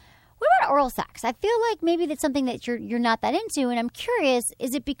fun. What about oral sex? I feel like maybe that's something that you're not that into, and I'm curious,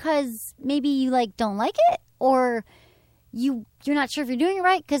 is it because maybe you don't like it, or you're not sure if you're doing it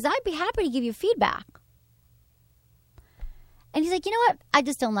right? Because I'd be happy to give you feedback. And he's like, you know what? I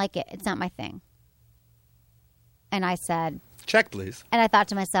just don't like it. It's not my thing. And I said, check, please. And I thought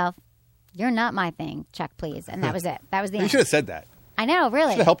to myself, you're not my thing. Check, please. And that was it. That was the end. You should have said that. I know,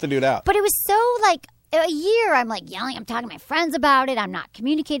 really. Should have helped the dude out. But it was so a year. I'm yelling. I'm talking to my friends about it. I'm not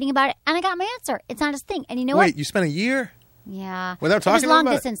communicating about it. And I got my answer. It's not his thing. And you know what? Wait, you spent a year? Yeah. Without talking about it? It was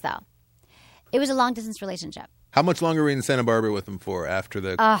long distance, though. It was a long distance relationship. How much longer were you in Santa Barbara with him for after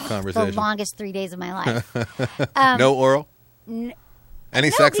the conversation? The longest 3 days of my life. No oral? Any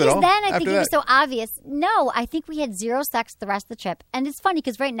No, sex at because all? then I after think it that? was so obvious. No, I think we had zero sex the rest of the trip. And it's funny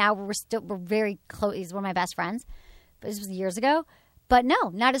because right now we're very close. He's one of my best friends. But this was years ago. But no,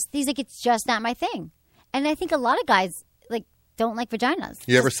 not as he's like, it's just not my thing. And I think a lot of guys like don't like vaginas.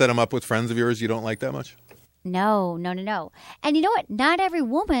 You ever set him up with friends of yours you don't like that much? No. And you know what? Not every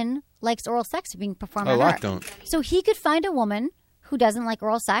woman likes oral sex being performed A on lot her. don't. So he could find a woman who doesn't like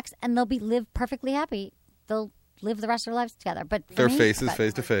oral sex, and they'll live perfectly happy. They'll live the rest of their lives together. But for Their me, faces but-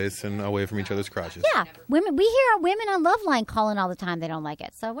 face to face and away from each other's crotches. Yeah, women. We hear women on Loveline calling all the time. They don't like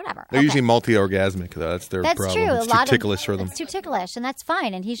it, so whatever. They're usually multi-orgasmic, though. That's their That's problem. true. It's A too lot ticklish for them. It's too ticklish, and that's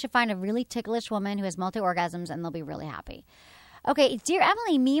fine. And he should find a really ticklish woman who has multi-orgasms, and they'll be really happy. Okay, dear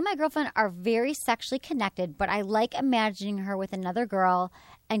Emily, me and my girlfriend are very sexually connected, but I like imagining her with another girl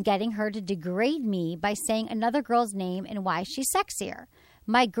and getting her to degrade me by saying another girl's name and why she's sexier.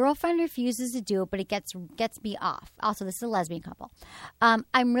 My girlfriend refuses to do it, but it gets me off. Also, this is a lesbian couple.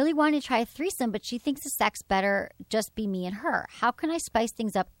 I'm really wanting to try a threesome, but she thinks the sex better just be me and her. How can I spice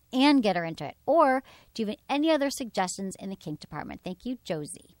things up and get her into it? Or do you have any other suggestions in the kink department? Thank you,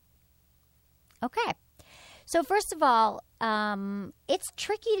 Josie. Okay. So first of all, it's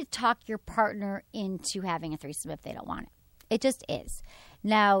tricky to talk your partner into having a threesome if they don't want it. It just is.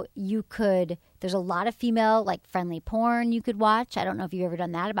 Now, there's a lot of female, like, friendly porn you could watch. I don't know if you've ever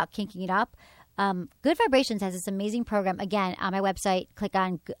done that, about kinking it up. Good Vibrations has this amazing program. Again, on my website, click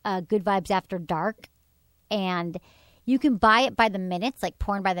on Good Vibes After Dark. And you can buy it by the minutes, like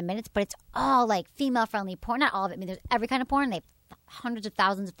porn by the minutes, but it's all, like, female-friendly porn. Not all of it. I mean, there's every kind of porn. They have hundreds of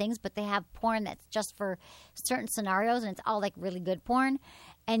thousands of things, but they have porn that's just for certain scenarios, and it's all, like, really good porn.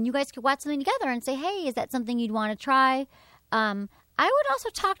 And you guys could watch something together and say, hey, is that something you'd want to try? I would also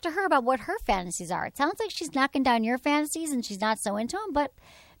talk to her about what her fantasies are. It sounds like she's knocking down your fantasies and she's not so into them, but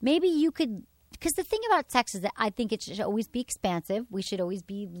maybe you could, because the thing about sex is that I think it should always be expansive. We should always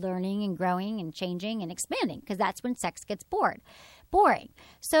be learning and growing and changing and expanding, because that's when sex gets boring.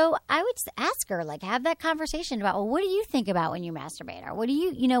 So I would ask her, like, have that conversation about, well, what do you think about when you masturbate? Or what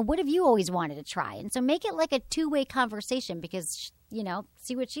do what have you always wanted to try? And so make it like a two-way conversation, because,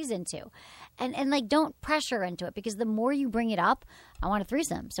 see what she's into. And like, don't pressure into it, because the more you bring it up, I want a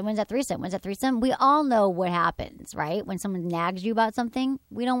threesome. So when's that threesome? When's that threesome? We all know what happens, right? When someone nags you about something,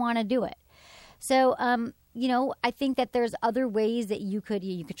 we don't want to do it. So, I think that there's other ways that you could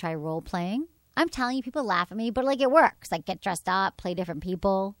try role playing. I'm telling you, people laugh at me, but like, it works. Like, get dressed up, play different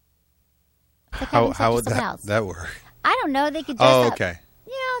people. Like, How would that work? I don't know. They could dress up. Oh, okay.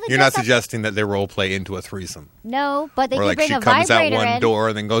 They You're dress not up. suggesting that they role play into a threesome. No, but they or could like bring she a comes vibrator out one in. door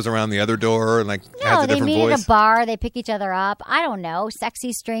and then goes around the other door and like has No, a they different meet voice. at a bar. They pick each other up. I don't know.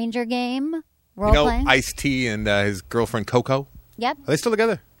 Sexy stranger game. Role playing. Ice-T and his girlfriend Coco. Yep. Are they still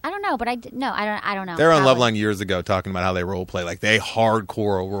together? I don't know, but I don't know. They were on Probably. Loveline years ago talking about how they role play. Like they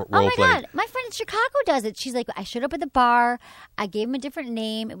hardcore role Oh my play. God. My friend in Chicago does it. She's like, I showed up at the bar. I gave him a different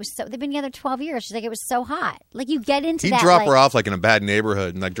name. It was they've been together 12 years. She's like, it was so hot. Like, you get into He'd that. drop like, her off like in a bad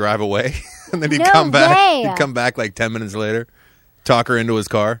neighborhood and like drive away. And then he'd No come back. way. He'd come back like 10 minutes later, talk her into his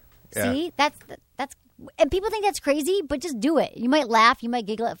car. Yeah. See, that's and people think that's crazy, but just do it. You might laugh, you might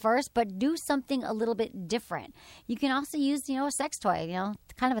giggle at first, but do something a little bit different. You can also use, a sex toy,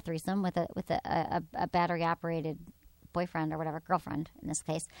 kind of a threesome with a battery operated boyfriend or whatever, girlfriend in this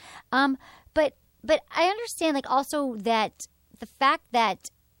case. But I understand, like, also that the fact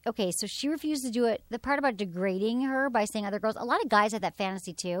that, okay, so she refused to do it. The part about degrading her by saying other girls, a lot of guys have that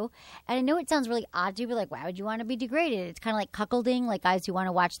fantasy too. And I know it sounds really odd to you, but like, why would you want to be degraded? It's kind of like cuckolding, like guys who want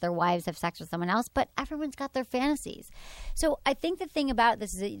to watch their wives have sex with someone else, but everyone's got their fantasies. So I think the thing about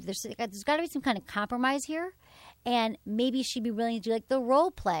this is that there's got to be some kind of compromise here. And maybe she'd be willing to do like the role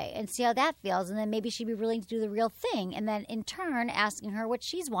play and see how that feels. And then maybe she'd be willing to do the real thing. And then in turn, asking her what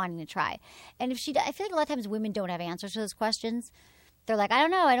she's wanting to try. And if I feel like a lot of times women don't have answers to those questions. They're like, I don't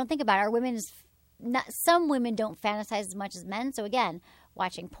know. I don't think about it. Some women don't fantasize as much as men. So again,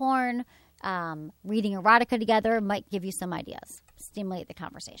 watching porn, reading erotica together might give you some ideas. Stimulate the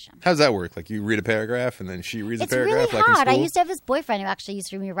conversation. How's that work? Like you read a paragraph and then she reads It's a paragraph really like in hot. school? I used to have this boyfriend who actually used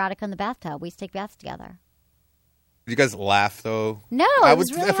to read me erotica in the bathtub. We used to take baths together. Did you guys laugh though? No, I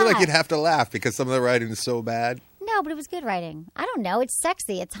was really feel like hot. you'd have to laugh because some of the writing is so bad. No, but it was good writing. I don't know. It's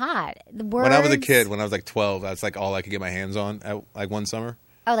sexy. It's hot. The words. When I was a kid, when I was like 12, that's like all I could get my hands on at like one summer.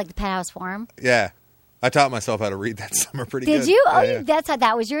 Oh, like the Penthouse Forum? Yeah. I taught myself how to read that summer pretty good. Did you? Oh, Yeah.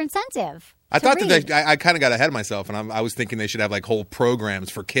 that was your incentive. I to thought read. that I kind of got ahead of myself, and I was thinking they should have like whole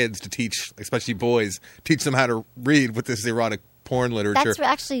programs for kids to teach, especially boys, teach them how to read with this erotic porn literature. That's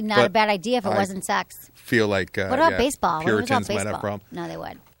actually not But a bad idea if it wasn't sex. Feel like What about baseball? What Puritans about might have a baseball? problem. No, they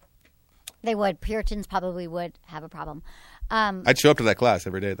would. They would. Puritans probably would have a problem. I'd show up to that class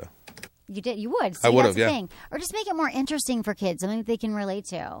every day, though. You would. See, I would that's have, the yeah. thing. Or just make it more interesting for kids, something that they can relate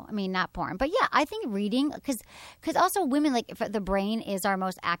to. I mean, not porn. But yeah, I think reading, because also women, like, if the brain is our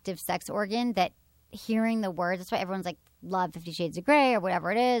most active sex organ, that hearing the words, that's why everyone's like, love 50 Shades of Grey or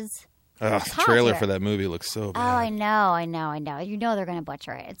whatever it is. Ugh, the trailer for that movie looks so bad. Oh, I know. You know they're going to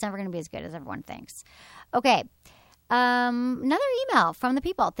butcher it. It's never going to be as good as everyone thinks. Okay. Another email from the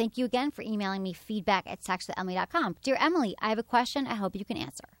people. Thank you again for emailing me feedback@sexwithemily.com. Dear Emily, I have a question I hope you can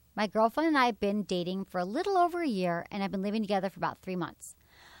answer. My girlfriend and I have been dating for a little over a year and have been living together for about 3 months.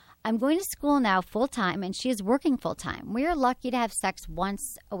 I'm going to school now full-time and she is working full-time. We are lucky to have sex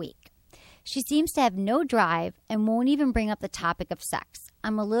once a week. She seems to have no drive and won't even bring up the topic of sex.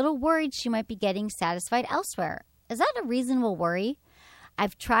 I'm a little worried she might be getting satisfied elsewhere. Is that a reasonable worry?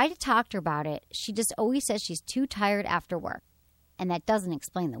 I've tried to talk to her about it. She just always says she's too tired after work. And that doesn't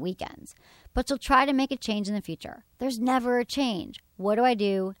explain the weekends. But she'll try to make a change in the future. There's never a change. What do I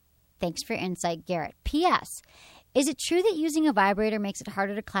do? Thanks for your insight, Garrett. P.S. Is it true that using a vibrator makes it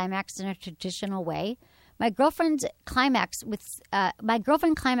harder to climax in a traditional way? My girlfriend climaxes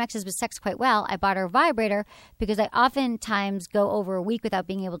with sex quite well. I bought her a vibrator because I oftentimes go over a week without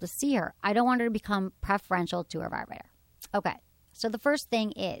being able to see her. I don't want her to become preferential to her vibrator. Okay, so the first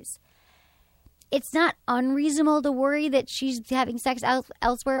thing is, it's not unreasonable to worry that she's having sex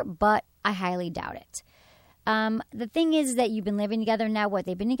elsewhere, but I highly doubt it. The thing is that you've been living together now.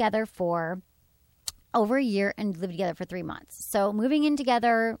 They've been together for over a year and lived together for 3 months. So moving in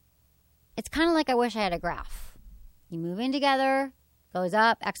together, it's kind of like I wish I had a graph. You move in together, goes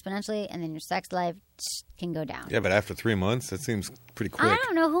up exponentially, and then your sex life can go down. Yeah, but after 3 months, that seems pretty quick. I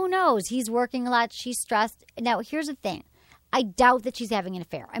don't know. Who knows? He's working a lot. She's stressed. Now, here's the thing. I doubt that she's having an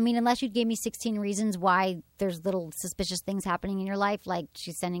affair. I mean, unless you gave me 16 reasons why there's little suspicious things happening in your life, like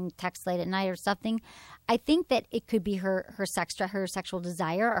she's sending texts late at night or something. I think that it could be her sexual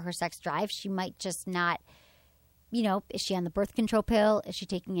desire or her sex drive. She might just not, is she on the birth control pill? Is she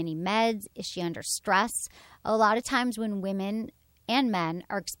taking any meds? Is she under stress? A lot of times when women and men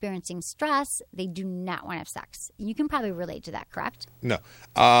are experiencing stress, they do not want to have sex. You can probably relate to that, correct? No.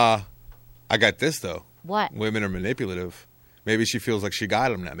 I got this, though. What? Women are manipulative. Maybe she feels like she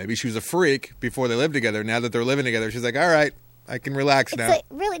got him now. Maybe she was a freak before they lived together. Now that they're living together, she's like, all right, I can relax now. Like,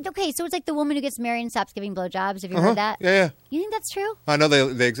 really? Okay, so it's like the woman who gets married and stops giving blowjobs. Have you heard that? Yeah. You think that's true? I know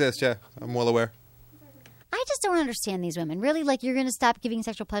they exist, yeah. I'm well aware. I just don't understand these women. Really? Like, you're going to stop giving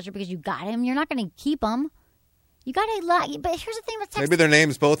sexual pleasure because you got him? You're not going to keep him. You got a lot. But here's the thing about sex. Maybe their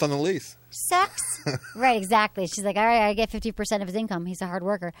name's both on the lease. Sex? Right, exactly. She's like, all right, I get 50% of his income. He's a hard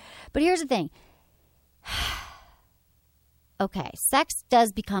worker. But here's the thing. Okay, sex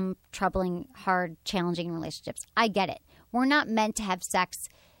does become troubling, hard, challenging in relationships. I get it. We're not meant to have sex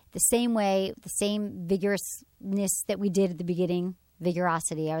the same way, the same vigorousness that we did at the beginning.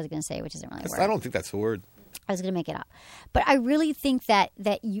 Vigorosity, I was going to say, which isn't really a word. I don't think that's the word. I was going to make it up. But I really think that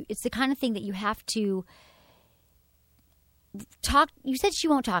it's the kind of thing that you have to talk. You said she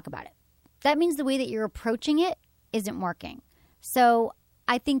won't talk about it. That means the way that you're approaching it isn't working. So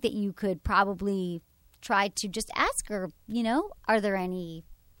I think that you could probably try to just ask her, are there any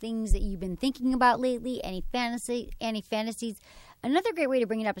things that you've been thinking about lately? Any fantasies? Another great way to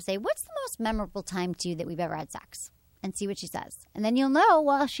bring it up is say, what's the most memorable time to you that we've ever had sex? And see what she says. And then you'll know,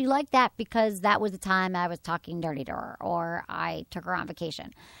 well, she liked that because that was the time I was talking dirty to her or I took her on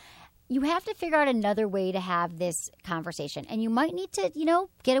vacation. You have to figure out another way to have this conversation. And you might need to,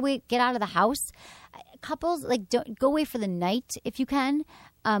 get out of the house. Couples, don't go away for the night if you can.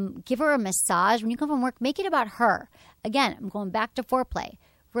 Give her a massage. When you come from work, make it about her. Again, I'm going back to foreplay.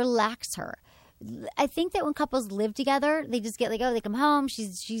 Relax her. I think that when couples live together, they just get they come home,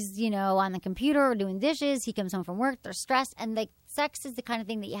 she's on the computer or doing dishes, he comes home from work, they're stressed, and sex is the kind of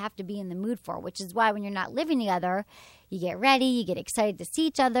thing that you have to be in the mood for, which is why when you're not living together, you get ready, you get excited to see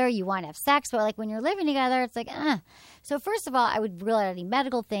each other, you want to have sex, but when you're living together, it's So first of all, I would rule out any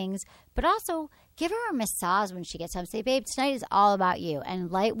medical things, but also give her a massage when she gets home. Say, babe, tonight is all about you,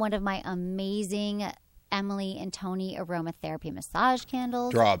 and light one of my amazing Emily and Tony aromatherapy massage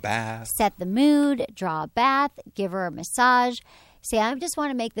candles. Draw a bath. Set the mood. Draw a bath. Give her a massage. Say, I just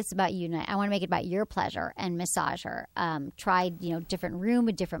want to make this about you tonight. I want to make it about your pleasure and massage her. Try, different room,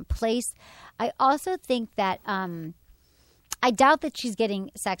 a different place. I also think that I doubt that she's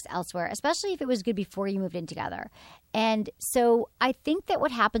getting sex elsewhere, especially if it was good before you moved in together. And so I think that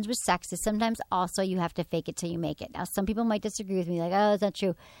what happens with sex is sometimes also you have to fake it till you make it. Now, some people might disagree with me, like, oh, that's not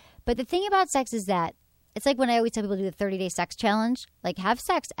true. But the thing about sex is that it's like when I always tell people to do the 30-day sex challenge. Have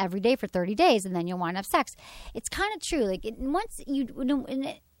sex every day for 30 days, and then you'll want to have sex. It's kind of true. Once you,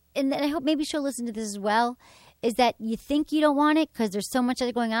 and I hope maybe she'll listen to this as well. is that you think you don't want it because there's so much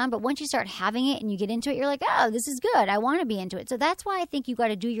other going on. But once you start having it and you get into it, you're like, oh, this is good. I want to be into it. So that's why I think you got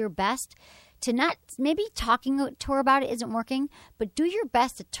to do your best to not, maybe talking to her about it isn't working, but do your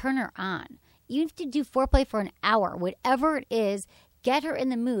best to turn her on. You have to do foreplay for an hour, whatever it is. Get her in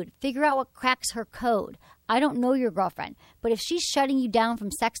the mood. Figure out what cracks her code. I don't know your girlfriend, but if she's shutting you down from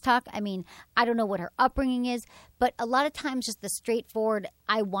sex talk, I mean, I don't know what her upbringing is, but a lot of times just the straightforward,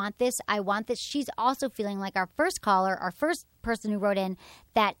 I want this, she's also feeling like our first caller, our first person who wrote in,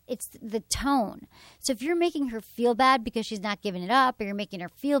 that it's the tone. So if you're making her feel bad because she's not giving it up, or you're making her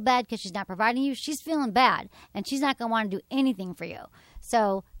feel bad because she's not providing you, she's feeling bad, and she's not going to want to do anything for you.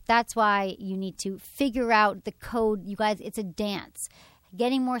 So that's why you need to figure out the code. You guys, it's a dance.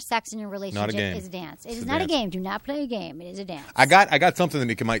 Getting more sex in your relationship is a dance. It is not a game. Do not play a game. It is a dance. I got something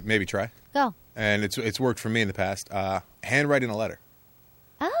that you might maybe try. Go. And it's worked for me in the past. Handwriting a letter.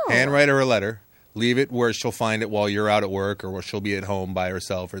 Oh. Handwrite her a letter. Leave it where she'll find it while you're out at work, or where she'll be at home by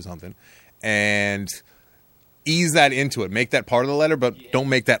herself or something. And ease that into it. Make that part of the letter, but don't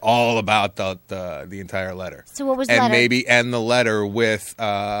make that all about the entire letter. So what was the letter? And maybe end the letter with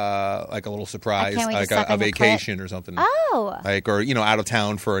like a little surprise, like a vacation or something. Oh. Like, or, out of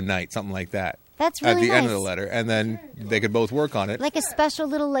town for a night, something like that. That's really nice. At the nice. end of the letter. And then they could both work on it. Like a special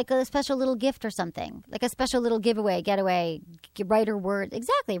little gift or something. Like a special little giveaway, getaway, write her word.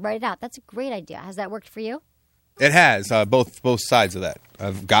 Exactly. Write it out. That's a great idea. Has that worked for you? It has, both sides of that.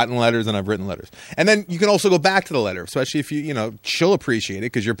 I've gotten letters and I've written letters. And then you can also go back to the letter, especially if she'll appreciate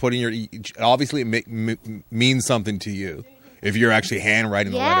it, because you're putting obviously it means something to you if you're actually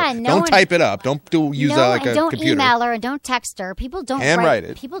handwriting the letter. Don't type it up. Don't use a computer. Don't email her and don't text her. People don't handwrite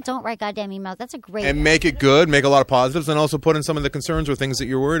it. People don't write goddamn emails. That's a great And make it good, make a lot of positives, and also put in some of the concerns or things that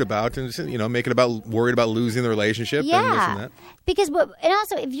you're worried about, and make it about worried about losing the relationship and this and that. Because and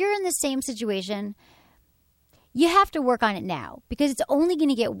also if you're in the same situation, you have to work on it now, because it's only going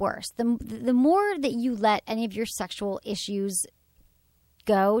to get worse. The more that you let any of your sexual issues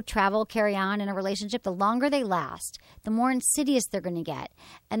go, travel, carry on in a relationship, the longer they last, the more insidious they're going to get,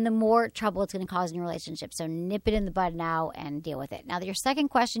 and the more trouble it's going to cause in your relationship. So nip it in the bud now and deal with it. Now, your second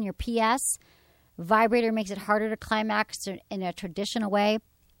question, your PS, vibrator makes it harder to climax in a traditional way.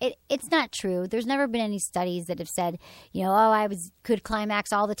 It's not true. There's never been any studies that have said, I could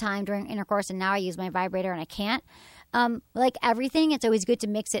climax all the time during intercourse, and now I use my vibrator and I can't. Like everything, it's always good to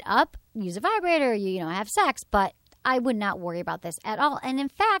mix it up. Use a vibrator, have sex, but I would not worry about this at all. And in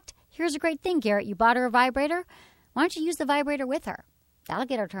fact, here's a great thing, Garrett. You bought her a vibrator. Why don't you use the vibrator with her? That'll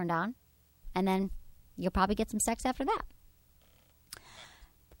get her turned on. And then you'll probably get some sex after that.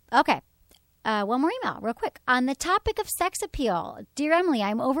 Okay. One more email, real quick. On the topic of sex appeal, dear Emily,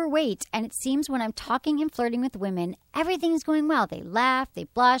 I'm overweight, and it seems when I'm talking and flirting with women, everything's going well. They laugh, they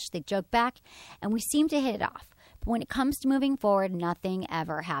blush, they joke back, and we seem to hit it off. But when it comes to moving forward, nothing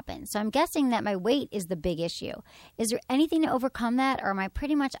ever happens. So I'm guessing that my weight is the big issue. Is there anything to overcome that, or am I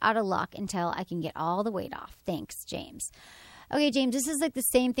pretty much out of luck until I can get all the weight off? Thanks, James. Okay, James, this is like the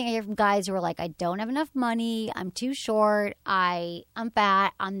same thing I hear from guys who are like, I don't have enough money, I'm too short, I'm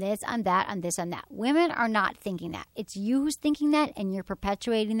fat, I'm this, I'm that, I'm this, I'm that. Women are not thinking that. It's you who's thinking that, and you're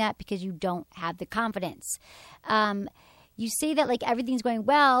perpetuating that because you don't have the confidence. You say that like everything's going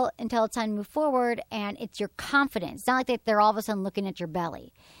well until it's time to move forward, and it's your confidence. It's not like they're all of a sudden looking at your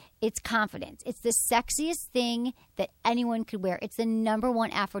belly. It's confidence. It's the sexiest thing that anyone could wear. It's the number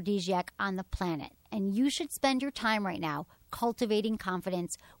one aphrodisiac on the planet. And you should spend your time right now cultivating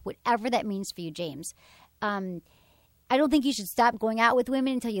confidence, whatever that means for you, James. I don't think you should stop going out with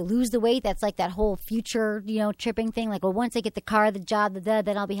women until you lose the weight. That's like that whole future, tripping thing. Like, well, once I get the car, the job,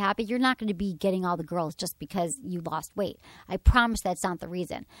 then I'll be happy. You're not going to be getting all the girls just because you lost weight. I promise that's not the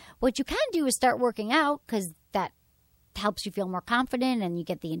reason. What you can do is start working out, because that helps you feel more confident and you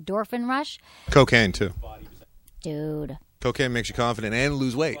get the endorphin rush. Cocaine, too. Dude. Cocaine makes you confident and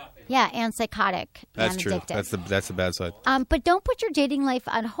lose weight. Yeah, and psychotic. That's and true. Addictive. That's the bad side. But don't put your dating life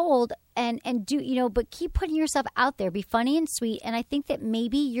on hold and do, but keep putting yourself out there. Be funny and sweet. And I think that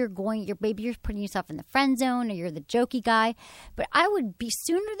maybe you're putting yourself in the friend zone, or you're the jokey guy. But I would be,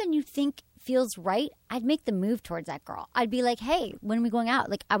 sooner than you think feels right, I'd make the move towards that girl. I'd be like, hey, when are we going out?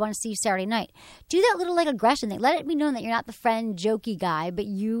 Like, I want to see you Saturday night. Do that little aggression thing. Let it be known that you're not the friend jokey guy, but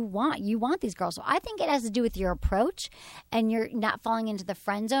you want these girls. So I think it has to do with your approach, and you're not falling into the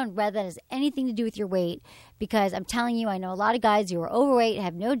friend zone, rather than has anything to do with your weight. Because I'm telling you, I know a lot of guys who are overweight,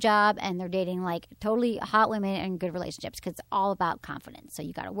 have no job, and they're dating like totally hot women and good relationships, because it's all about confidence. So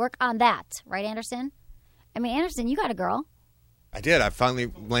you got to work on that, right, Anderson? I mean, Anderson, you got a girl. I did. I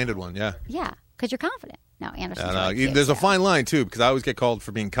finally landed one, yeah. Yeah, because you're confident. No, Anderson's No, really cute, there's a too. fine line, too, because I always get called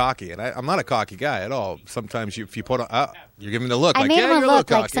for being cocky, and I'm not a cocky guy at all. Sometimes if you put on, you're giving me the look. I like, made yeah, him you're a a little look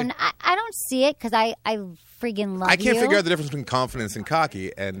like cocky. I don't see it because I friggin' love you. I can't figure out the difference between confidence and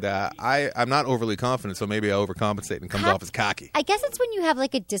cocky, and I'm not overly confident, so maybe I overcompensate and comes off as cocky. I guess it's when you have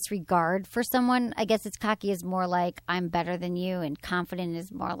like a disregard for someone. I guess it's cocky is more like I'm better than you, and confident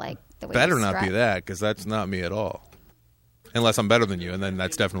is more like the way Better you not be strut. that, because that's not me at all. Unless I'm better than you, and then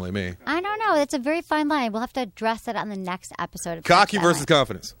that's definitely me. I don't know. It's a very fine line. We'll have to address it on the next episode of Cocky Sex versus Ally.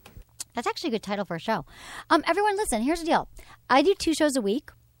 confidence. That's actually a good title for a show. Everyone, listen. Here's the deal. I do 2 shows a week.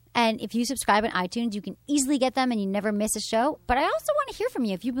 And if you subscribe on iTunes, you can easily get them and you never miss a show. But I also want to hear from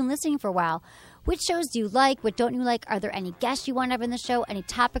you. If you've been listening for a while, which shows do you like? What don't you like? Are there any guests you want to have in the show? Any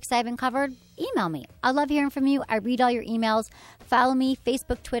topics I haven't covered? Email me. I love hearing from you. I read all your emails. Follow me,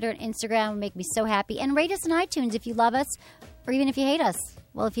 Facebook, Twitter, and Instagram. It would make me so happy. And rate us on iTunes if you love us or even if you hate us.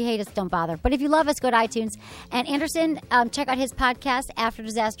 Well, if you hate us, don't bother. But if you love us, go to iTunes. And Anderson, check out his podcast, After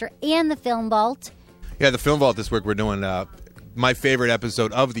Disaster, and The Film Vault. Yeah, the Film Vault this week, we're doing my favorite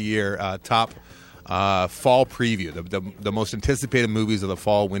episode of the year, top fall preview, the most anticipated movies of the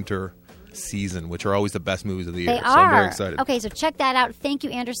fall-winter season, which are always the best movies of the year. They So are. I'm very excited. Okay, so check that out. Thank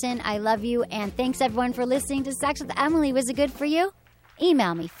you, Anderson. I love you. And thanks, everyone, for listening to Sex with Emily. Was it good for you?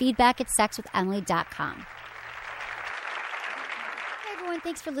 Email me, feedback@sexwithemily.com. Hey, everyone.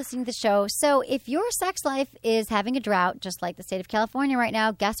 Thanks for listening to the show. So if your sex life is having a drought, just like the state of California right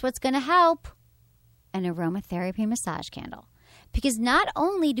now, guess what's going to help? An aromatherapy massage candle. Because not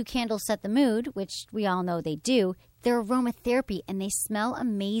only do candles set the mood, which we all know they do, they're aromatherapy and they smell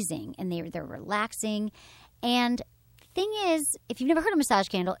amazing and they're relaxing. And the thing is, if you've never heard of a massage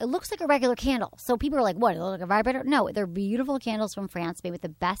candle, it looks like a regular candle. So people are like, what, it looks like a vibrator? No, they're beautiful candles from France made with the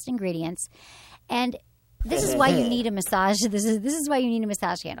best ingredients. And this is why you need a massage. This is why you need a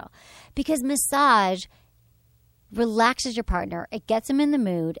massage candle. Because massage relaxes your partner, it gets him in the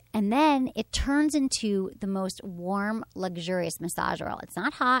mood, and then it turns into the most warm, luxurious massage oil. It's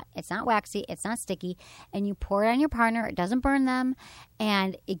not hot, it's not waxy, it's not sticky, and you pour it on your partner. It doesn't burn them,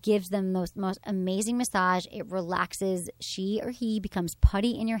 and it gives them the most amazing massage. It relaxes. She or he becomes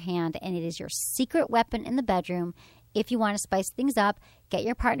putty in your hand, and it is your secret weapon in the bedroom. If you want to spice things up, get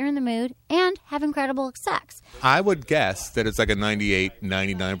your partner in the mood, and have incredible sex. I would guess that it's like a 98,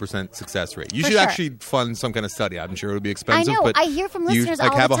 99% success rate. You For should sure. actually fund some kind of study. I'm sure it would be expensive. I know. But I hear from listeners you,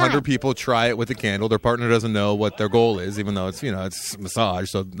 like, all have the 100 time. people try it with a candle. Their partner doesn't know what their goal is, even though it's it's massage,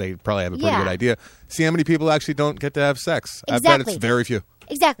 so they probably have a pretty Yeah. good idea. See how many people actually don't get to have sex. I bet Exactly. it's very few.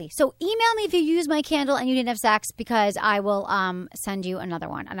 Exactly. So email me if you use my candle and you didn't have sex, because I will send you another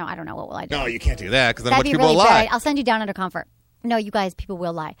one. No, I don't know. What will I do? No, you can't do that, because then a That'd bunch be of people really will lie. bad. I'll send you down under comfort. No, you guys, people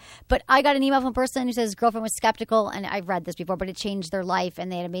will lie. But I got an email from a person who says his girlfriend was skeptical, and I've read this before, but it changed their life, and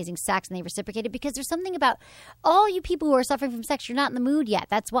they had amazing sex, and they reciprocated, because there's something about all you people who are suffering from sex, you're not in the mood yet.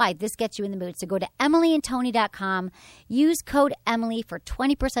 That's why this gets you in the mood. So go to emilyandtony.com. Use code Emily for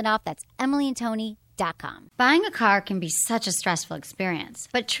 20% off. That's emilyandtony.com. Buying a car can be such a stressful experience,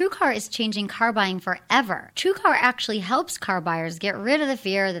 but TrueCar is changing car buying forever. TrueCar actually helps car buyers get rid of the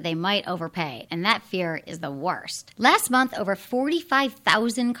fear that they might overpay, and that fear is the worst. Last month, over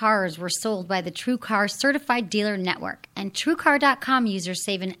 45,000 cars were sold by the TrueCar Certified Dealer Network, and TrueCar.com users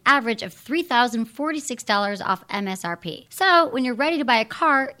save an average of $3,046 off MSRP. So when you're ready to buy a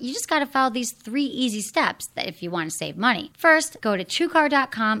car, you just got to follow these 3 easy steps that if you want to save money. First, go to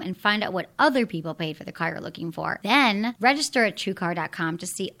TrueCar.com and find out what other people paid for the car you're looking for. Then, register at TrueCar.com to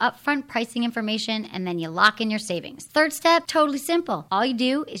see upfront pricing information, and then you lock in your savings. Third step, totally simple. All you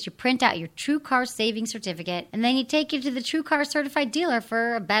do is you print out your TrueCar savings certificate, and then you take it to the TrueCar certified dealer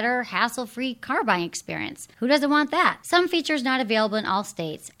for a better, hassle-free car buying experience. Who doesn't want that? Some features not available in all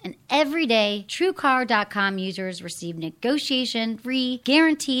states, and every day, TrueCar.com users receive negotiation-free,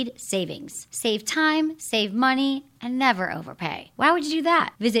 guaranteed savings. Save time, save money, and never overpay. Why would you do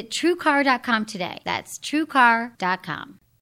that? Visit TrueCar.com today. That's TrueCar.com.